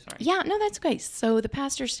 Sunday, sorry. Yeah, no, that's great. So the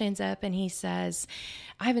pastor stands up and he says,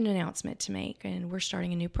 I have an announcement to make, and we're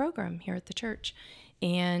starting a new program here at the church.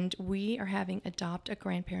 And we are having Adopt a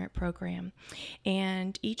Grandparent program.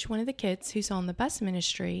 And each one of the kids who's on the bus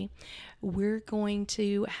ministry, we're going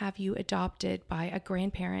to have you adopted by a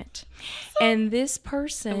grandparent. And this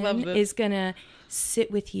person is going to sit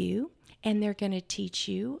with you, and they're going to teach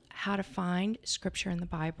you how to find scripture in the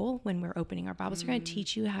Bible when we're opening our Bibles. They're going to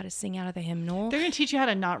teach you how to sing out of the hymnal. They're going to teach you how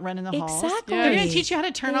to not run in the halls. Exactly. They're going to teach you how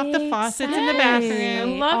to turn off the faucets in the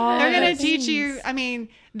bathroom. I love They're that. going to teach you. I mean,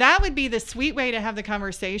 that would be the sweet way to have the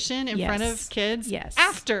conversation in front Yes. of kids. Yes.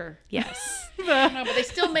 After. Yes. No, but they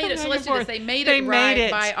still made it. So let's do this. They made They it made right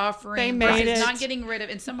it. by offering They made versus it. not getting rid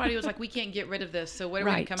of. And somebody was like, "We can't get rid of this. So what are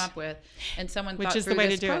we Right. going to come up with?" And someone Which thought is the through way to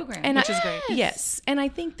this do it. program. And Which is great. Yes. And I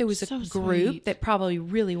think there was So a group sweet. that probably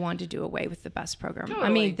really wanted to do away with the bus program. I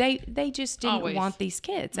Totally. mean, they just didn't Always. want these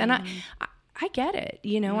kids. And I get it.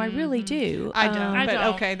 I really do. I don't. I but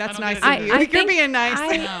don't. okay, I that's don't nice get of it. you. You're being nice.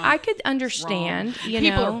 I could understand,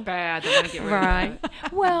 People are bad. They want to get rid Right. of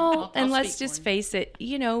it. Well, and I'll let's speak just for face it,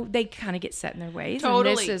 they kind of get set in their ways. Totally.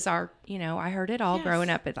 And this is our, I heard it all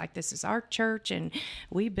growing up. It's like, this is our church, and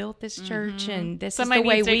we built this church, and this Somebody is the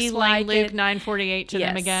way needs to we explain like Luke it. 9:48 to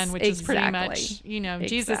them Yes, again, which is pretty exactly. much,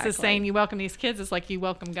 Jesus is Exactly. saying you welcome these kids is like you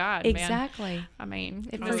welcome God, Exactly. man. I mean,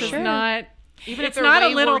 For this is sure. not, Even it's if not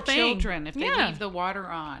they're a little wayward thing. children, if they Yeah. leave the water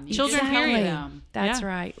on, you Children, just period. carry them. That's Yeah.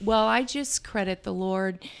 right. Well, I just credit the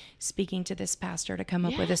Lord speaking to this pastor to come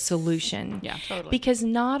up with a solution. Yeah, totally. Because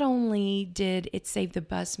not only did it save the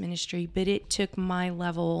bus ministry, but it took my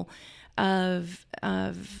level of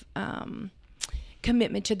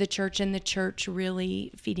commitment to the church, and the church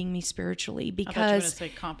really feeding me spiritually, I thought you were going to because say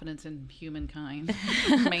confidence in humankind,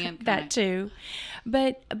 mankind. that too.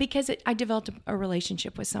 But because I developed a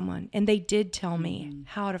relationship with someone, and they did tell me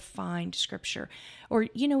how to find scripture, or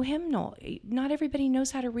hymnal. Not everybody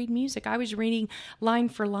knows how to read music. I was reading line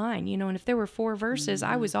for line, and if there were 4 verses,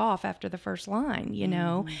 I was off after the first line,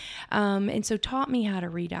 and so taught me how to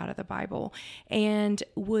read out of the Bible, and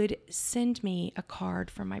would send me a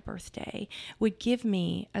card for my birthday, would give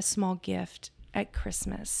me a small gift at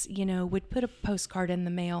Christmas, would put a postcard in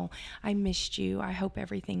the mail. I missed you. I hope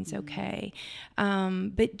everything's okay.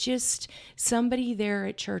 But just somebody there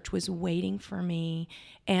at church was waiting for me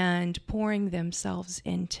and pouring themselves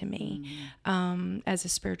into me as a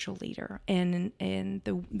spiritual leader. And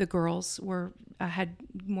the girls had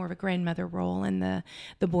more of a grandmother role, and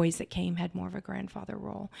the boys that came had more of a grandfather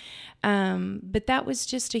role. But that was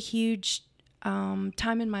just a huge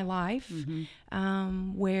time in my life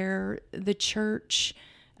where the church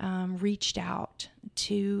reached out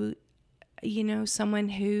to, someone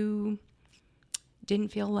who didn't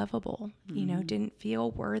feel lovable, didn't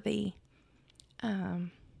feel worthy.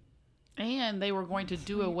 And they were going to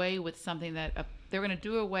do away with something that they were going to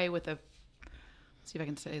do away with let's see if I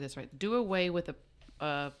can say this right. Do away with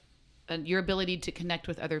your ability to connect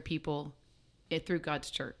with other people through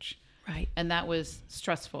God's church. Right. And that was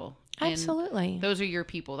stressful. Absolutely. And those are your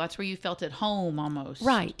people. That's where you felt at home almost.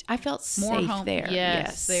 Right. I felt more safe home there.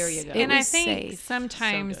 Yes, there you go. And I think safe.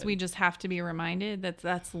 sometimes we just have to be reminded that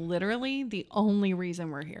that's literally the only reason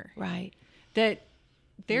we're here. Right. That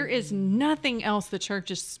there is nothing else the church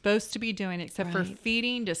is supposed to be doing except for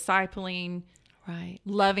feeding, discipling, right,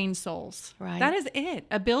 loving souls. Right. That is it.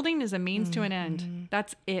 A building is a means to an end.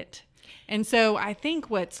 That's it. And so I think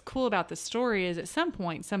what's cool about the story is at some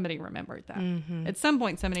point somebody remembered that. At some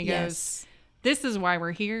point somebody goes, this is why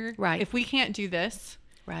we're here. Right. If we can't do this,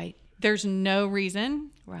 right, there's no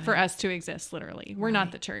reason right. for us to exist, literally. We're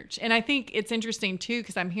not the church. And I think it's interesting too,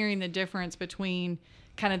 because I'm hearing the difference between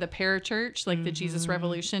kind of the parachurch, like the Jesus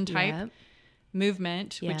Revolution type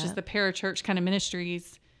movement, which is the parachurch kind of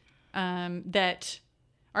ministries that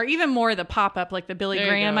are even more the pop-up, like the Billy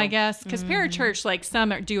Graham, I guess, because parachurch, like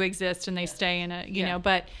some do exist and they stay in a, you know,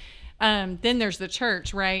 but then there's the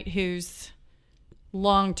church, right, who's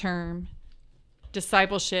long-term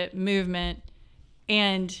discipleship movement.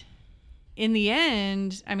 And in the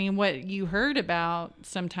end, I mean, what you heard about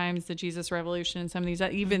sometimes the Jesus Revolution and some of these,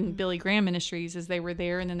 even Billy Graham ministries, is they were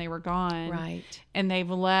there and then they were gone. Right. And they've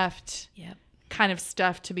left kind of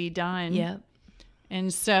stuff to be done. Yep.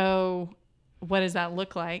 And so what does that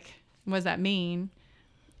look like? What does that mean?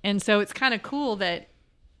 And so it's kind of cool that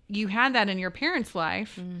you had that in your parents'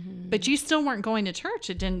 life, but you still weren't going to church.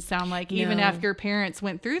 It didn't sound like, even after your parents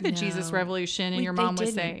went through the Jesus Revolution and your mom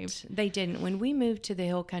was saved. They didn't. When we moved to the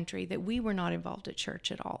Hill Country, that we were not involved at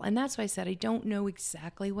church at all. And that's why I said I don't know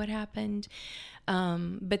exactly what happened,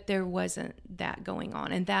 but there wasn't that going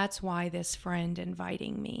on. And that's why this friend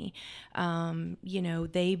inviting me, you know,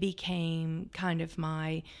 they became kind of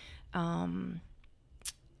my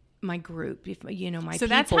my group, if you know, my so people.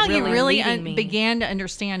 That's how you really me. began to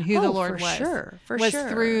understand who the Lord for was. Sure, for was sure.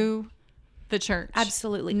 through the church.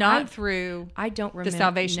 Absolutely. Not through I don't remember the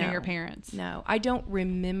salvation no, of your parents. No, I don't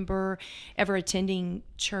remember ever attending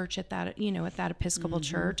church at that, you know, at that Episcopal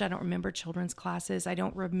church. I don't remember children's classes. I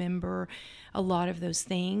don't remember a lot of those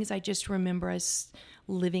things. I just remember us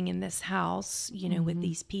living in this house, you know, with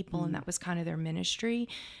these people, and that was kind of their ministry.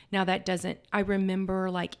 Now that doesn't, I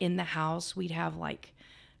remember like in the house, we'd have like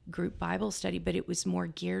group Bible study, but it was more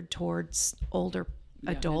geared towards older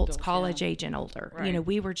adults, college age and older. Right. You know,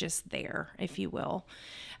 we were just there, if you will.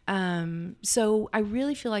 So I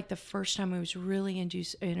really feel like the first time I was really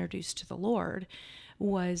introduced to the Lord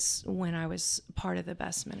was when I was part of the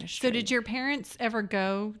best ministry. So did your parents ever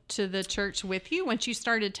go to the church with you once you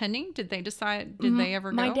started attending? Did they decide, did they ever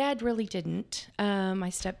go? My dad really didn't. My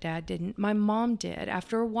stepdad didn't. My mom did.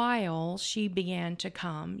 After a while, she began to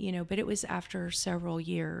come, you know, but it was after several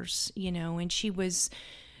years, you know, and she was,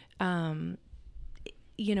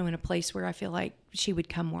 you know, in a place where I feel like she would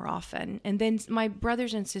come more often. And then my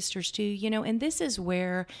brothers and sisters too, you know, and this is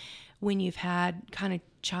where when you've had kind of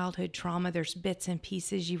childhood trauma, there's bits and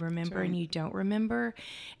pieces you remember and you don't remember.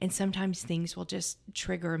 And sometimes things will just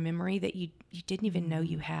trigger a memory that you didn't even know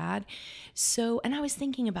you had. So, and I was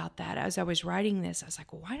thinking about that as I was writing this. I was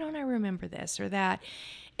like, well, why don't I remember this or that?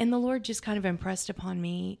 And the Lord just kind of impressed upon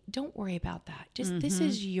me, don't worry about that. Just this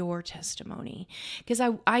is your testimony. Because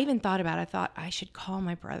I even thought about it. I thought I should call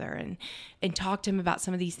my brother and talk to him about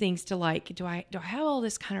some of these things to like, do I have all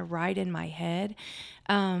this kind of right in my head?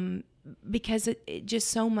 Because it just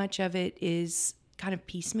so much of it is kind of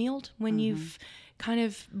piecemealed when you've kind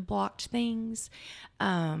of blocked things.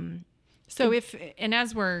 So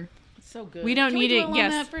as we're, so good. we don't Can need we to, dwell on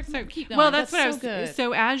yes. that for, So, keep going. well, that's what so I was, good.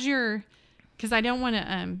 so as you're, because I don't want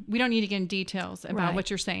to, we don't need to get in details about Right. what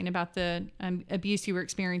you're saying about the abuse you were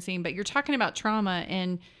experiencing, but you're talking about trauma.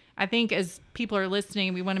 And I think as people are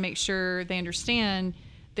listening, we want to make sure they understand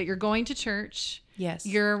that you're going to church. Yes.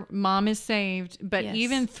 Your mom is saved, but Yes.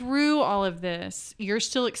 even through all of this, you're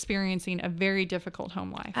still experiencing a very difficult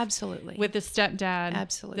home life. Absolutely. With a stepdad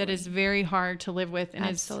Absolutely. that is very hard to live with and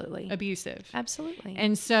Absolutely. is abusive. Absolutely.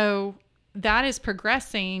 And so that is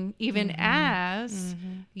progressing even as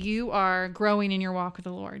you are growing in your walk with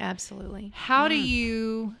the Lord. Absolutely. How do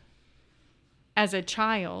you, as a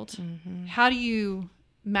child, how do you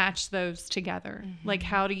match those together? Like,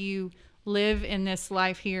 how do you live in this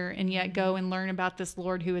life here and yet go and learn about this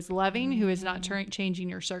Lord who is loving, who is not changing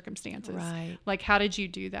your circumstances? Right. Like, how did you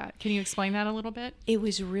do that? Can you explain that a little bit? It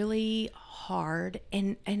was really hard,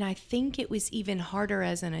 and I think it was even harder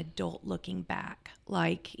as an adult looking back.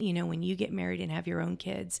 Like, you know, when you get married and have your own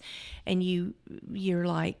kids, and you're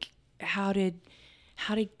like, how did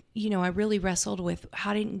you know, I really wrestled with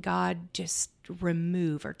how didn't God just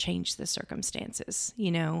remove or change the circumstances?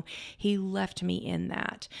 You know, he left me in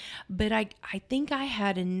that. But I think I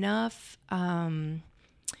had enough, I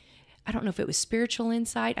don't know if it was spiritual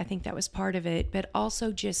insight. I think that was part of it, but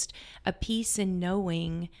also just a peace in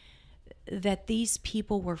knowing that these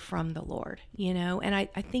people were from the Lord, you know? And I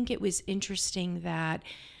think it was interesting that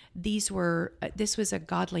this was a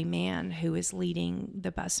godly man who was leading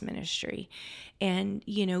the bus ministry. And,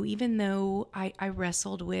 you know, even though I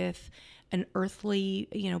wrestled with an earthly,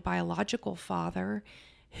 you know, biological father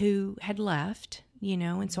who had left, you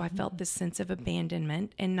know, and so I felt this sense of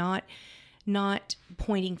abandonment, and not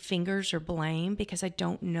pointing fingers or blame, because I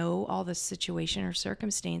don't know all the situation or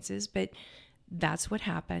circumstances, but that's what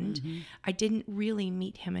happened. I didn't really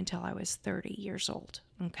meet him until I was 30 years old.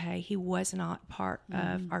 Okay. He was not part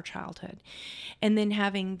of our childhood. And then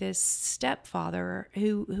having this stepfather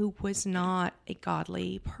who was not a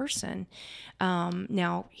godly person.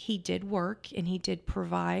 Now he did work and he did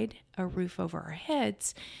provide a roof over our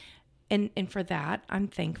heads. And for that, I'm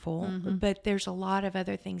thankful. But there's a lot of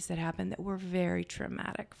other things that happened that were very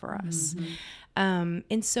traumatic for us.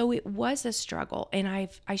 And so it was a struggle. And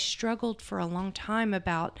I struggled for a long time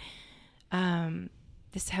about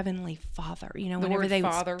this heavenly father. You know, The whenever word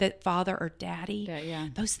father. that father or daddy, Yeah.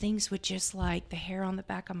 those things would just, like, the hair on the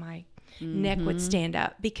back of my neck would stand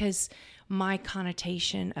up, because my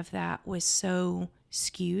connotation of that was so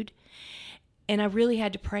skewed. And I really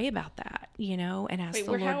had to pray about that, you know, and ask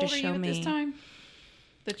the Lord to show me. At this time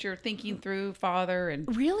that you're thinking through father?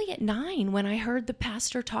 And really at 9, when I heard the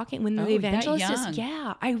pastor talking, when the that evangelist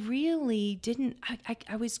young. is, I really didn't,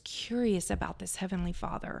 I was curious about this heavenly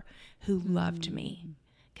father who loved me,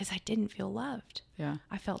 because I didn't feel loved. Yeah.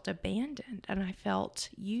 I felt abandoned and I felt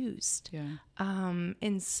used. Yeah.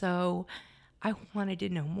 And so I wanted to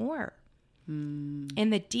know more.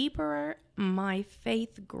 And the deeper my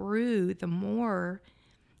faith grew, the more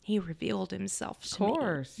he revealed himself to me. Of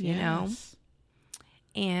course, you know?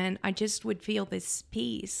 And I just would feel this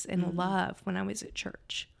peace and love when I was at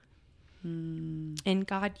church. And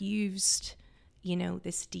God used, you know,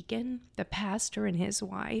 this deacon, the pastor, and his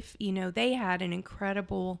wife. You know, they had an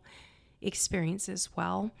incredible experience as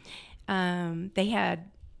well. They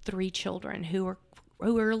had 3 children who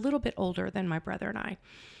were a little bit older than my brother and I.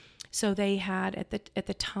 So they had at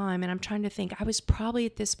the time, and I'm trying to think, I was probably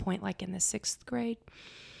at this point like in the 6th grade,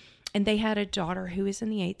 and they had a daughter who was in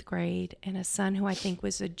the 8th grade and a son who I think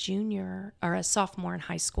was a junior or a sophomore in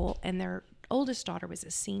high school, and their oldest daughter was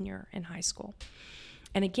a senior in high school.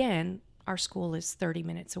 And again, our school is 30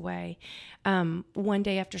 minutes away. One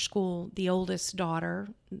day after school, the oldest daughter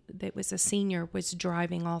that was a senior was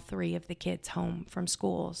driving all 3 of the kids home from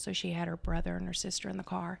school. So she had her brother and her sister in the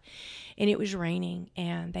car, and it was raining,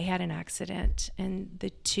 and they had an accident, and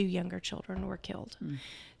the 2 younger children were killed.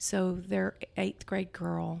 So their 8th grade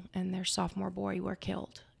girl and their sophomore boy were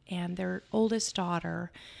killed, and their oldest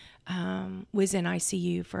daughter was in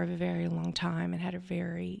ICU for a very long time and had a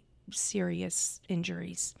very serious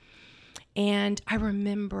injuries. And I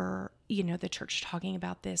remember, you know, the church talking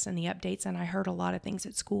about this and the updates, and I heard a lot of things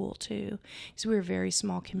at school too, because we were a very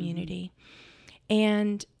small community.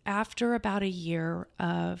 And after about a year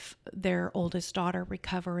of their oldest daughter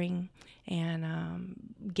recovering and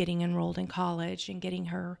getting enrolled in college and getting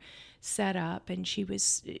her set up, and she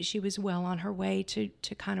was well on her way to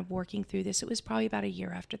kind of working through this. It was probably about a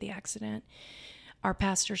year after the accident. Our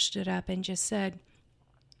pastor stood up and just said,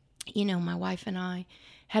 you know, my wife and I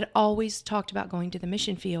had always talked about going to the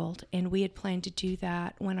mission field, and we had planned to do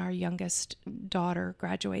that when our youngest daughter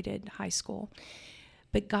graduated high school.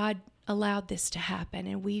 But God allowed this to happen,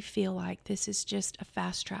 and we feel like this is just a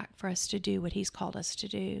fast track for us to do what he's called us to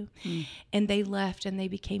do. And they left and they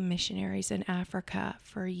became missionaries in Africa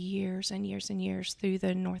for years and years and years through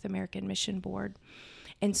the North American Mission Board,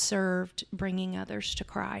 and served bringing others to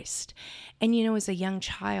Christ. And, you know, as a young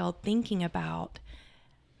child thinking about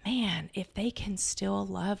man, if they can still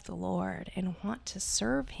love the Lord and want to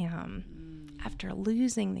serve him after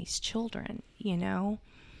losing these children, you know,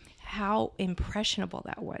 how impressionable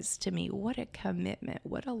that was to me. What a commitment,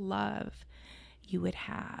 what a love you would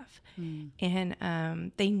have.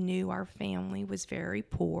 And they knew our family was very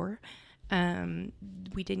poor.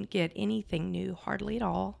 We didn't get anything new, hardly at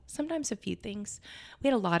all. Sometimes a few things. We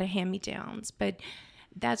had a lot of hand-me-downs, but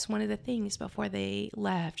that's one of the things. Before they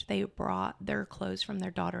left, they brought their clothes from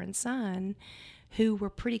their daughter and son, who were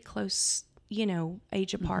pretty close, you know,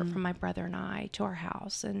 age apart from my brother and I, to our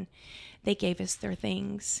house. And they gave us their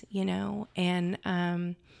things, you know, and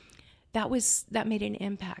that made an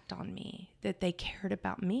impact on me, that they cared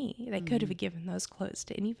about me. They could have given those clothes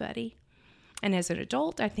to anybody. And as an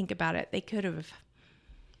adult, I think about it, they could have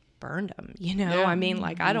burned them, you know. Yeah. I mean,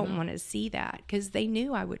 like, I don't want to see that, because they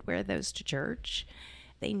knew I would wear those to church.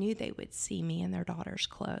 They knew they would see me in their daughter's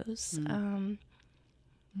clothes.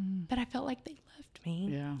 But I felt like they loved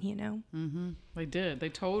me, you know. They did. They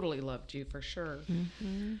totally loved you, for sure.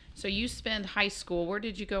 So you spend high school. Where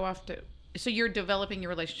did you go off to? So you're developing your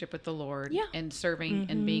relationship with the Lord and serving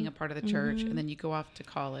and being a part of the church, and then you go off to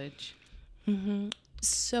college.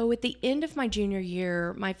 So at the end of my junior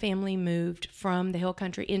year, my family moved from the Hill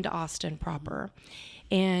Country into Austin proper.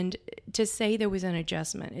 And to say there was an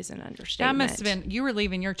adjustment is an understatement. That must have been, you were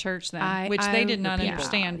leaving your church then, which they did not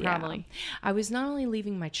understand probably. I was not only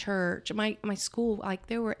leaving my church, my school, like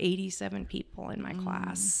there were 87 people in my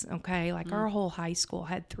class, okay? Like our whole high school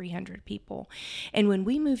had 300 people. And when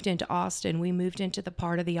we moved into Austin, we moved into the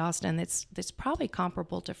part of the Austin that's probably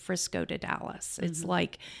comparable to Frisco to Dallas. It's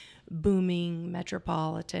like booming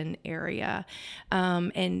metropolitan area.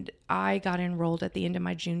 And I got enrolled at the end of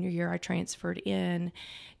my junior year. I transferred in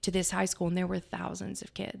to this high school, and there were thousands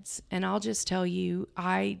of kids. And I'll just tell you,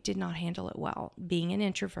 I did not handle it well, being an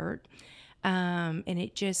introvert. And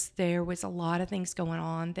there was a lot of things going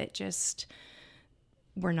on that just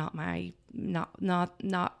were not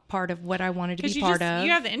part of what I wanted to be part of.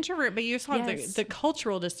 You have the introvert, but you also have the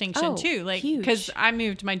cultural distinction too. Like, because I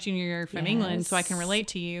moved my junior year from England, so I can relate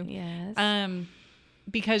to you. Yes.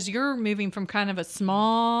 Because you're moving from kind of a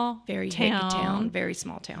small very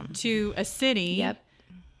small town to a city. Yep.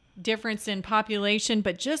 Difference in population,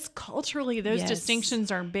 but just culturally, those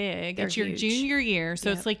distinctions are big. It's your junior year,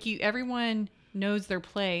 so it's like everyone knows their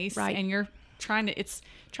place, right? And you're trying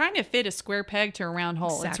to fit a square peg to a round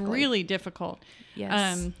hole. Exactly. It's really difficult.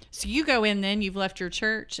 Yes. So you go in, then you've left your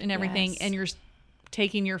church and everything, and you're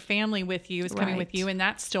taking your family with you, is coming with you, and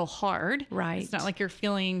that's still hard. Right. It's not like you're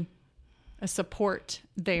feeling a support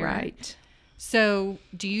there. Right. So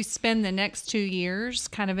do you spend the next 2 years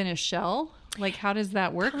kind of in a shell? Like, how does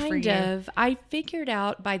that work for you? Kind of. I figured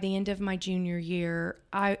out by the end of my junior year,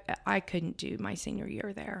 I couldn't do my senior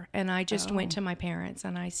year there. And I just went to my parents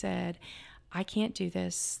and I said, I can't do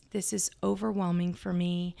this. This is overwhelming for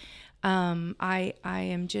me. I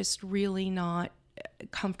am just really not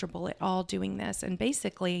comfortable at all doing this. And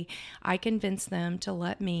basically, I convinced them to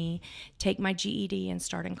let me take my GED and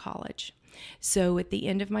start in college. So at the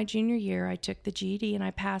end of my junior year, I took the GED and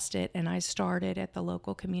I passed it, and I started at the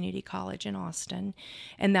local community college in Austin.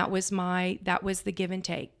 And that was the give and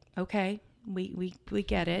take. Okay, we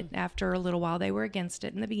get it. After a little while, they were against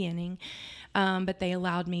it in the beginning, but they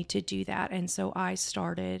allowed me to do that. And so I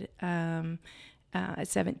started at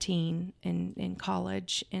 17 in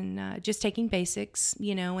college and just taking basics,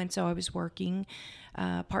 you know, and so I was working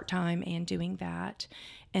part-time and doing that.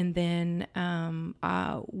 And then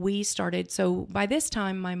we started, so by this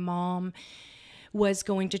time my mom was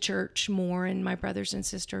going to church more, and my brothers and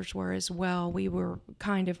sisters were as well. We were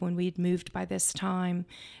kind of, when we'd moved by this time,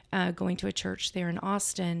 going to a church there in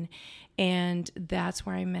Austin, and that's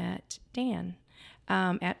where I met Dan.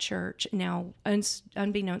 At church. Now,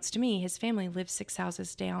 unbeknownst to me, his family lived 6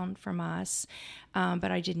 houses down from us, but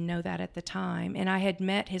I didn't know that at the time. And I had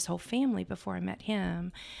met his whole family before I met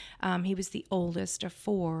him. He was the oldest of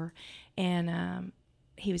 4, and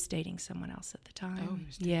he was dating someone else at the time. Oh,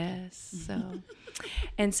 yes. So,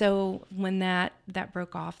 and so when that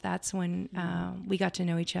broke off, that's when we got to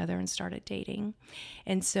know each other and started dating.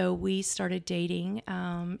 And so we started dating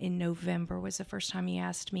in November was the first time he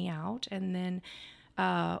asked me out, and then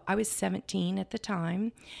I was 17 at the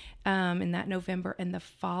time in that November, and the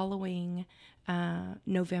following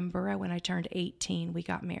November, when I turned 18, we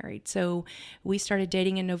got married. So we started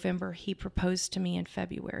dating in November. He proposed to me in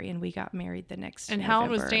February, and we got married the next And November. how old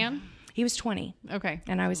was Dan? He was 20. Okay.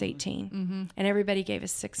 And I was 18. Mm-hmm. And everybody gave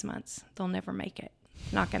us 6 months. They'll never make it.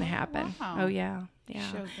 Not going to happen. Wow. Oh, yeah.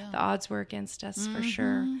 Yeah. The odds were against us for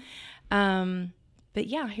sure. But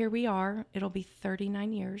yeah, here we are. It'll be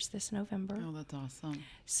 39 years this November. Oh, that's awesome.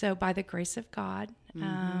 So by the grace of God,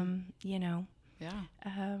 you know, Yeah.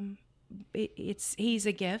 he's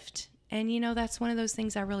a gift. And, you know, that's one of those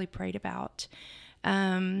things I really prayed about,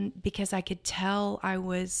 because I could tell I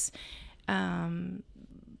was kind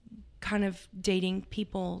of dating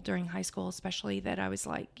people during high school, especially, that I was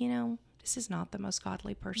like, you know, this is not the most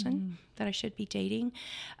godly person that I should be dating.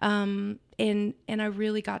 And I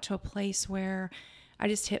really got to a place where I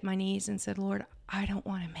just hit my knees and said, Lord, I don't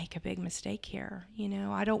want to make a big mistake here. You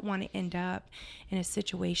know, I don't want to end up in a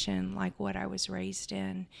situation like what I was raised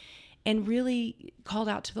in. And really called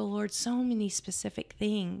out to the Lord so many specific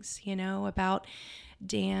things, you know, about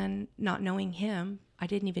Dan, not knowing him. I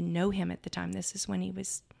didn't even know him at the time. This is when he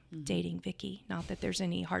was dating Vicky. Not that there's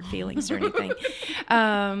any hard feelings or anything.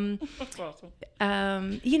 That's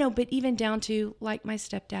awesome. You know, but even down to, like, my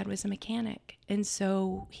stepdad was a mechanic. And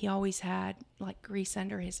so he always had like grease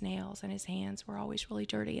under his nails and his hands were always really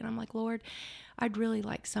dirty. And I'm like, Lord, I'd really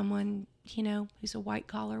like someone, you know, who's a white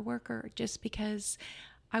collar worker, just because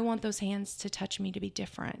I want those hands to touch me to be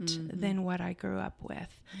different than what I grew up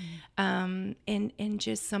with. And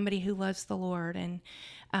just somebody who loves the Lord. And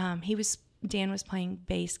Dan was playing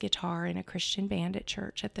bass guitar in a Christian band at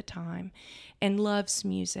church at the time and loves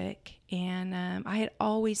music. And I had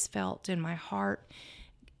always felt in my heart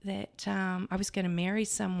that I was going to marry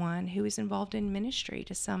someone who was involved in ministry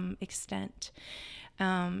to some extent.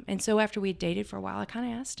 And so after we had dated for a while, I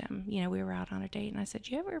kind of asked him, you know, we were out on a date, and I said,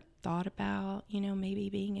 you ever thought about, you know, maybe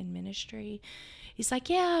being in ministry? He's like,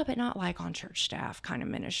 yeah, but not like on church staff kind of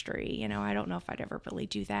ministry. You know, I don't know if I'd ever really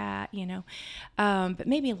do that, you know, but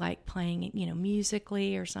maybe like playing, you know,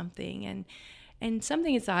 musically or something. And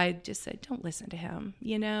something inside just said, don't listen to him,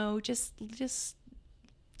 you know, just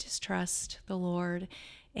trust the Lord.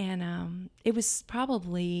 And it was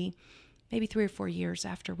probably maybe 3 or 4 years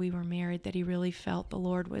after we were married that he really felt the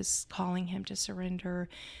Lord was calling him to surrender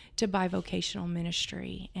to bivocational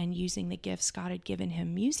ministry and using the gifts God had given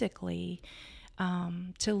him musically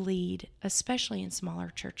to lead, especially in smaller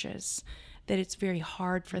churches, that it's very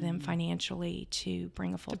hard for them financially to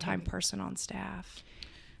bring a full-time person on staff.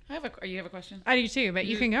 You have a question? I do too, but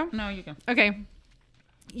you can go. No, you go. Okay.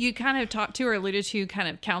 You kind of talked to or alluded to kind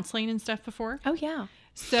of counseling and stuff before. Oh, yeah.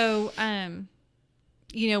 So,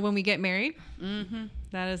 you know, when we get married,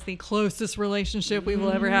 that is the closest relationship we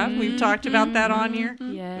will ever have. We've talked about that on here.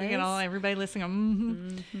 Yes. We get everybody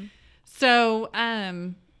listening. So,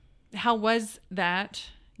 how was that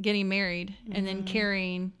getting married and then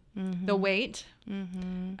carrying the weight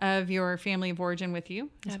of your family of origin with you,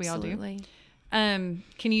 as Absolutely. we all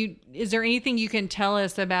do? Is there anything you can tell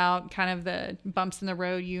us about kind of the bumps in the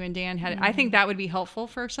road you and Dan had? I think that would be helpful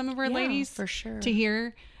for some of our ladies for sure, to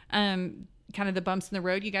hear, kind of the bumps in the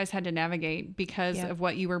road you guys had to navigate because of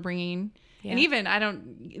what you were bringing. And even,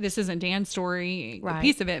 this isn't Dan's story, a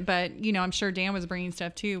piece of it, but, you know, I'm sure Dan was bringing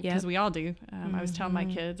stuff too, because we all do. I was telling my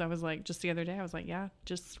kids, I was like, just the other day, I was like, yeah,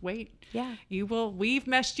 just wait. Yeah. We've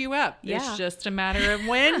messed you up. Yeah. It's just a matter of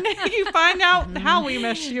when you find out how we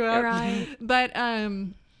messed you up. Right. But,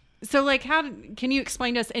 so like, can you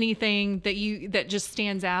explain to us anything that just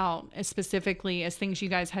stands out as specifically as things you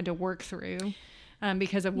guys had to work through?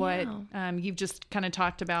 Because of what you've just kind of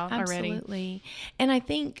talked about already. Absolutely. And I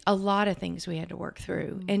think a lot of things we had to work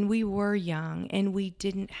through. And we were young and we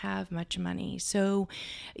didn't have much money. So,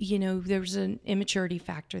 you know, there's an immaturity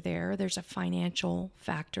factor there. There's a financial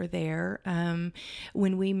factor there.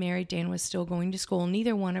 When we married, Dan was still going to school.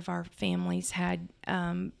 Neither one of our families had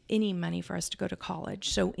any money for us to go to college.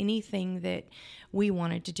 So anything that we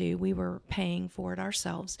wanted to do, we were paying for it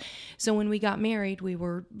ourselves. So when we got married, we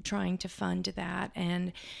were trying to fund that.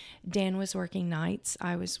 And Dan was working nights.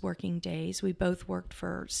 I was working days. We both worked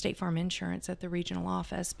for State Farm Insurance at the regional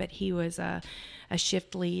office, but he was a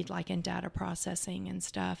shift lead, like in data processing and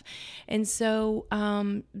stuff. And so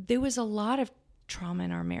there was a lot of trauma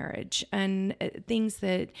in our marriage and things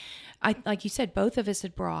that like you said, both of us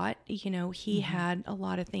had brought. You know, he had a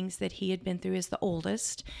lot of things that he had been through as the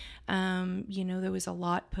oldest. You know, there was a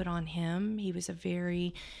lot put on him. He was a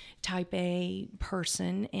very type A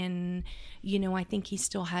person, and you know, I think he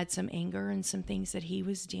still had some anger and some things that he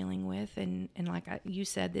was dealing with, and like you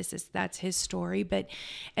said, that's his story. But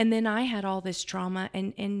and then I had all this trauma,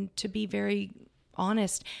 and to be very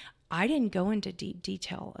honest, I didn't go into deep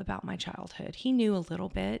detail about my childhood. He knew a little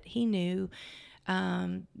bit. He knew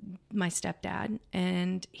my stepdad,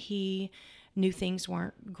 and he knew things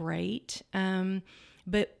weren't great.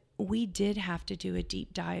 But we did have to do a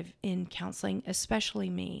deep dive in counseling,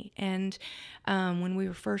 especially me. And when we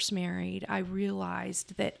were first married, I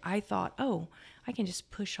realized that I thought, oh,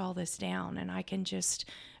 just push all this down and I can just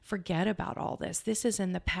forget about all this. This is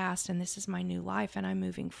in the past and this is my new life and I'm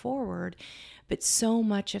moving forward. But so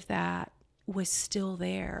much of that was still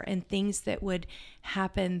there, and things that would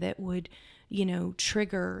happen that would,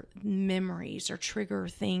 trigger memories or trigger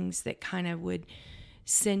things that kind of would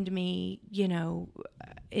send me,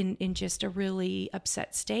 in just a really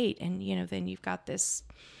upset state. And, then you've got this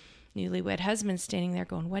newlywed husband standing there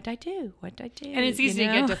going, what'd I do? What'd I do? And it's easy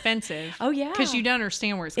to get defensive. Oh, yeah. Because you don't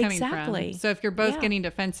understand where it's coming Exactly. from. So if you're both Yeah. getting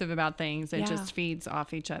defensive about things, it Yeah. just feeds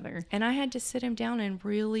off each other. And I had to sit him down and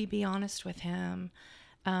really be honest with him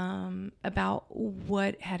about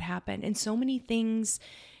what had happened. And so many things,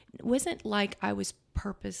 it wasn't like I was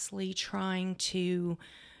purposely trying to,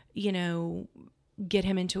 get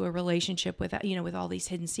him into a relationship with, with all these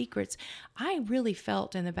hidden secrets. I really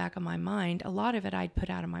felt in the back of my mind, a lot of it I'd put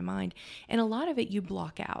out of my mind, and a lot of it you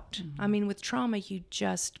block out. I mean, with trauma, you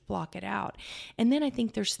just block it out. And then I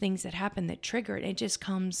think there's things that happen that trigger it. It just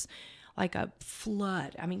comes like a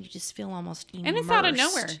flood. I mean, you just feel almost immersed. And it's out of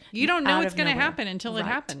nowhere. You don't know what's going to happen until it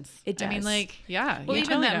Right. happens. It does. I mean, yeah. Well, you even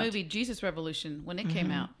totally that don't. movie, Jesus Revolution, when it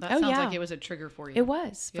came out, that Oh, sounds yeah. like it was a trigger for you. It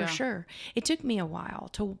was, for Yeah. sure. It took me a while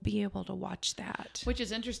to be able to watch that. Which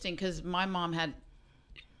is interesting because my mom had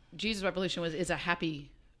Jesus Revolution is a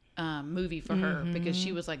happy movie for her because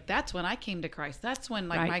she was like, that's when I came to Christ. That's when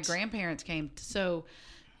my Right. grandparents came. So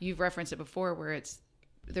you've referenced it before where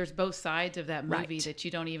there's both sides of that movie Right. that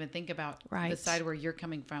you don't even think about the Right. side where you're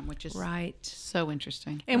coming from, which is Right. so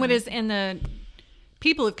interesting. And what is in the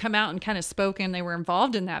people who've come out and kind of spoken, they were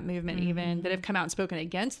involved in that movement even, that have come out and spoken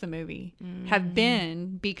against the movie have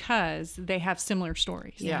been because they have similar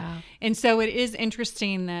stories. Yeah. And so it is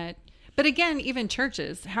interesting that, but again, even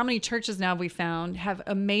churches, how many churches now have we found have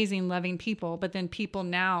amazing, loving people, but then people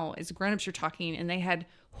now as grownups you're talking and they had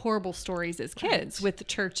horrible stories as kids with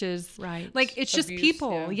churches. Right. Like it's just Abuse,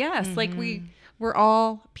 people. yeah. Yes. Like we're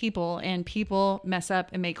all people and people mess up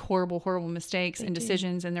and make horrible, horrible mistakes and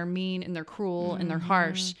decisions and they're mean and they're cruel and they're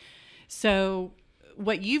harsh. So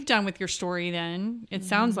what you've done with your story then, it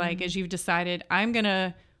sounds like, is you've decided I'm going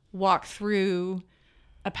to walk through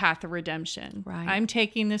a path of redemption. Right. I'm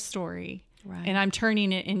taking this story Right. and I'm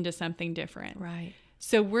turning it into something different. Right.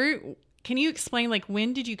 So can you explain, like,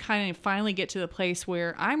 when did you kind of finally get to the place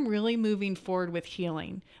where I'm really moving forward with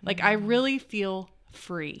healing? Like, I really feel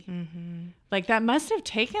free. Like, that must have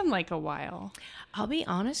taken like a while. I'll be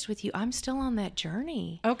honest with you. I'm still on that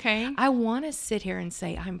journey. Okay. I want to sit here and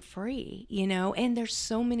say I'm free, and there's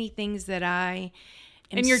so many things that I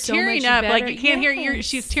am And you're so tearing much up. better- Like, you can't hear Yes.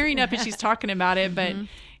 she's tearing up as she's talking about it, but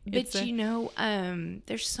it's But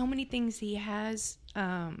there's so many things he has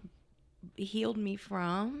healed me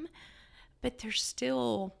from, but there's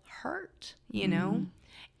still hurt, and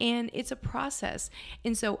it's a process.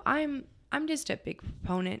 And so I'm just a big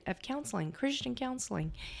proponent of counseling, Christian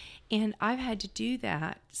counseling. And I've had to do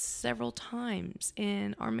that several times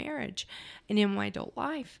in our marriage and in my adult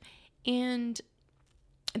life. And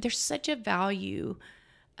there's such a value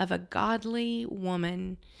of a godly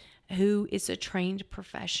woman who is a trained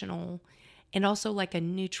professional and also like a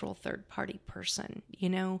neutral third party person,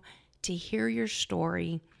 to hear your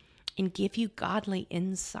story and give you godly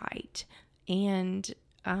insight and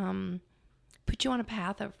put you on a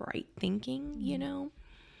path of right thinking,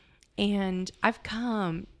 And I've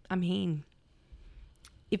come,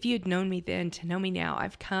 if you had known me then to know me now,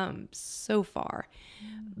 I've come so far.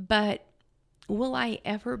 But will I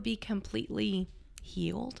ever be completely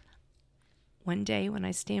healed? One day when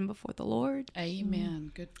I stand before the Lord?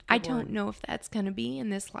 Amen. Good I word. don't know if that's going to be in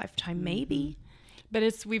this lifetime, maybe. But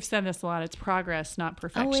we've said this a lot. It's progress, not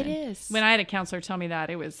perfection. Oh, it is. When I had a counselor tell me that,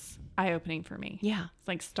 it was eye-opening for me. Yeah. It's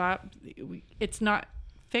like, stop. It's not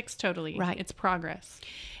fixed totally. Right. It's progress,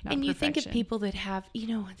 not And you think of perfection. people that have,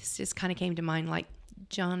 this just kind of came to mind, like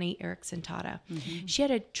Johnny Erickson Tata. She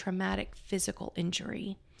had a traumatic physical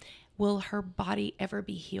injury. Will her body ever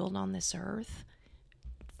be healed on this earth?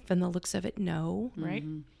 From the looks of it, no. Right.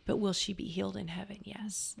 But will she be healed in heaven?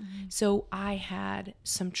 Yes. So I had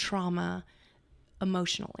some trauma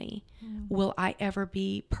emotionally. Will I ever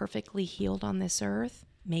be perfectly healed on this earth?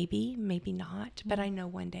 Maybe, maybe not. But I know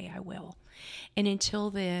one day I will. And until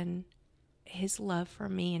then, his love for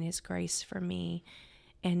me and his grace for me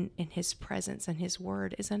and his presence and his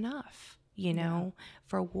word is enough,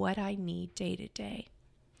 for what I need day to day.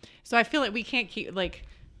 So I feel like we can't keep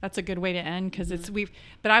that's a good way to end because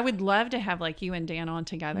but I would love to have like you and Dan on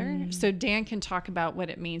together. So Dan can talk about what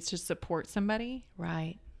it means to support somebody.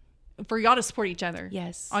 Right. for y'all to support each other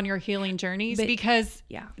Yes. on your healing journeys, But- because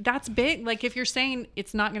Yeah. that's big. Like if you're saying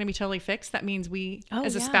it's not going to be totally fixed, that means we,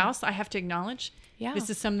 as a yeah. spouse, I have to acknowledge Yeah. this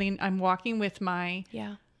is something I'm walking with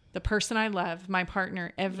Yeah. the person I love, my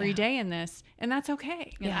partner every day in this, and that's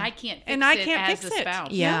okay. And I can't fix And I it can't as fix a it.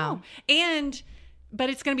 spouse. Yeah. No. But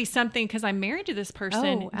it's going to be something, because I'm married to this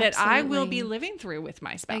person, Oh, that I will be absolutely. living through with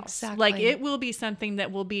my spouse. Exactly. Like it will be something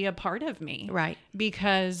that will be a part of me. Right.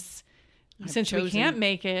 Because since we can't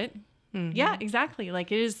make it, yeah, exactly. Like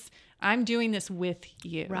it is, I'm doing this with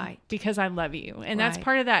you. Right. Because I love you. And that's Right.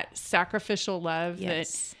 part of that sacrificial love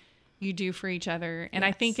Yes. that you do for each other. And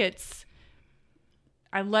I think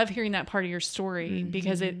I love hearing that part of your story,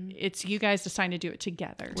 because it's you guys deciding to do it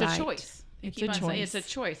together. It's a choice. You It's keep a on saying choice. it's a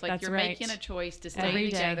choice. Like That's you're right. making a choice to stay Every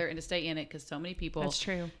day. together and to stay in it, because so many people That's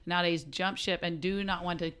true. nowadays jump ship and do not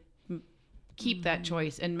want to keep that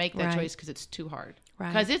choice and make that Right. choice because it's too hard.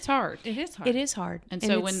 Right. Because it's hard. It is hard. It is hard. And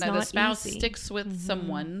so when it's the not spouse easy. sticks with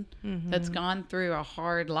someone that's gone through a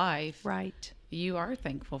hard life, Right. you are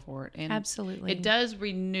thankful for it. And Absolutely. it does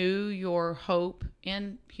renew your hope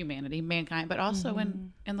in humanity, mankind, but also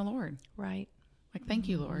in the Lord. Right. Like, thank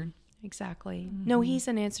you, Lord. Exactly. No, he's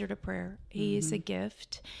an answer to prayer. He is a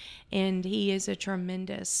gift, and he is a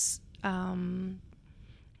tremendous heart.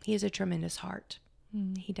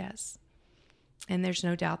 He does. And there's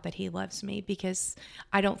no doubt that he loves me, because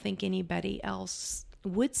I don't think anybody else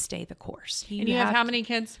would stay the course. And you have how many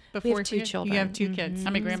kids before? We have 2 children. You have 2 kids. How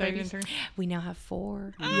many So grandbabies? even 3. We now have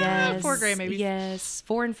 4. Yes. 4 grandbabies. Yes.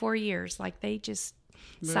 4 in 4 years. Like they just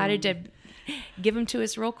decided to give them to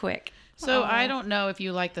us real quick. So I don't know if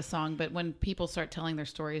you like the song, but when people start telling their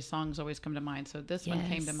stories, songs always come to mind. So this one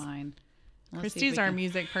came to Yes. mind. Let's see if Christy's we our can-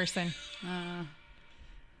 music person.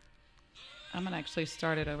 I'm going to actually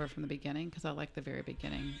start it over from the beginning, because I like the very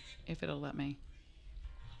beginning, if it'll let me.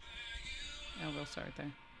 Oh, we'll start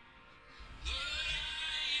there.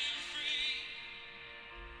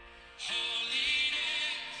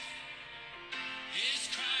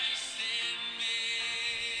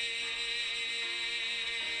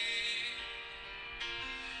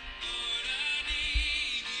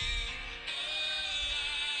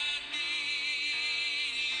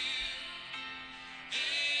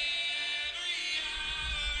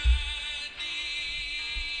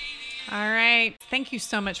 All right. Thank you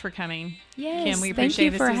so much for coming. Yes. Kim, we thank appreciate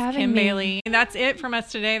you this. for This is having Kim me. Bailey. And that's it from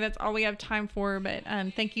us today. That's all we have time for. But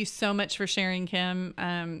thank you so much for sharing, Kim.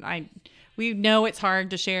 We know it's hard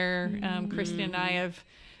to share. Christy and I have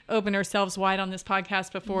opened ourselves wide on this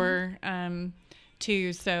podcast before,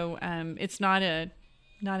 too. So it's not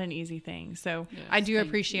an easy thing. So Yes, I do thank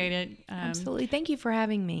appreciate it. Absolutely. Thank you for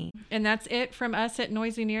having me. And that's it from us at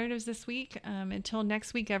Noisy Narratives this week. Until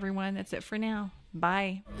next week, everyone, that's it for now.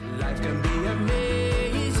 Bye. Life can be amazing.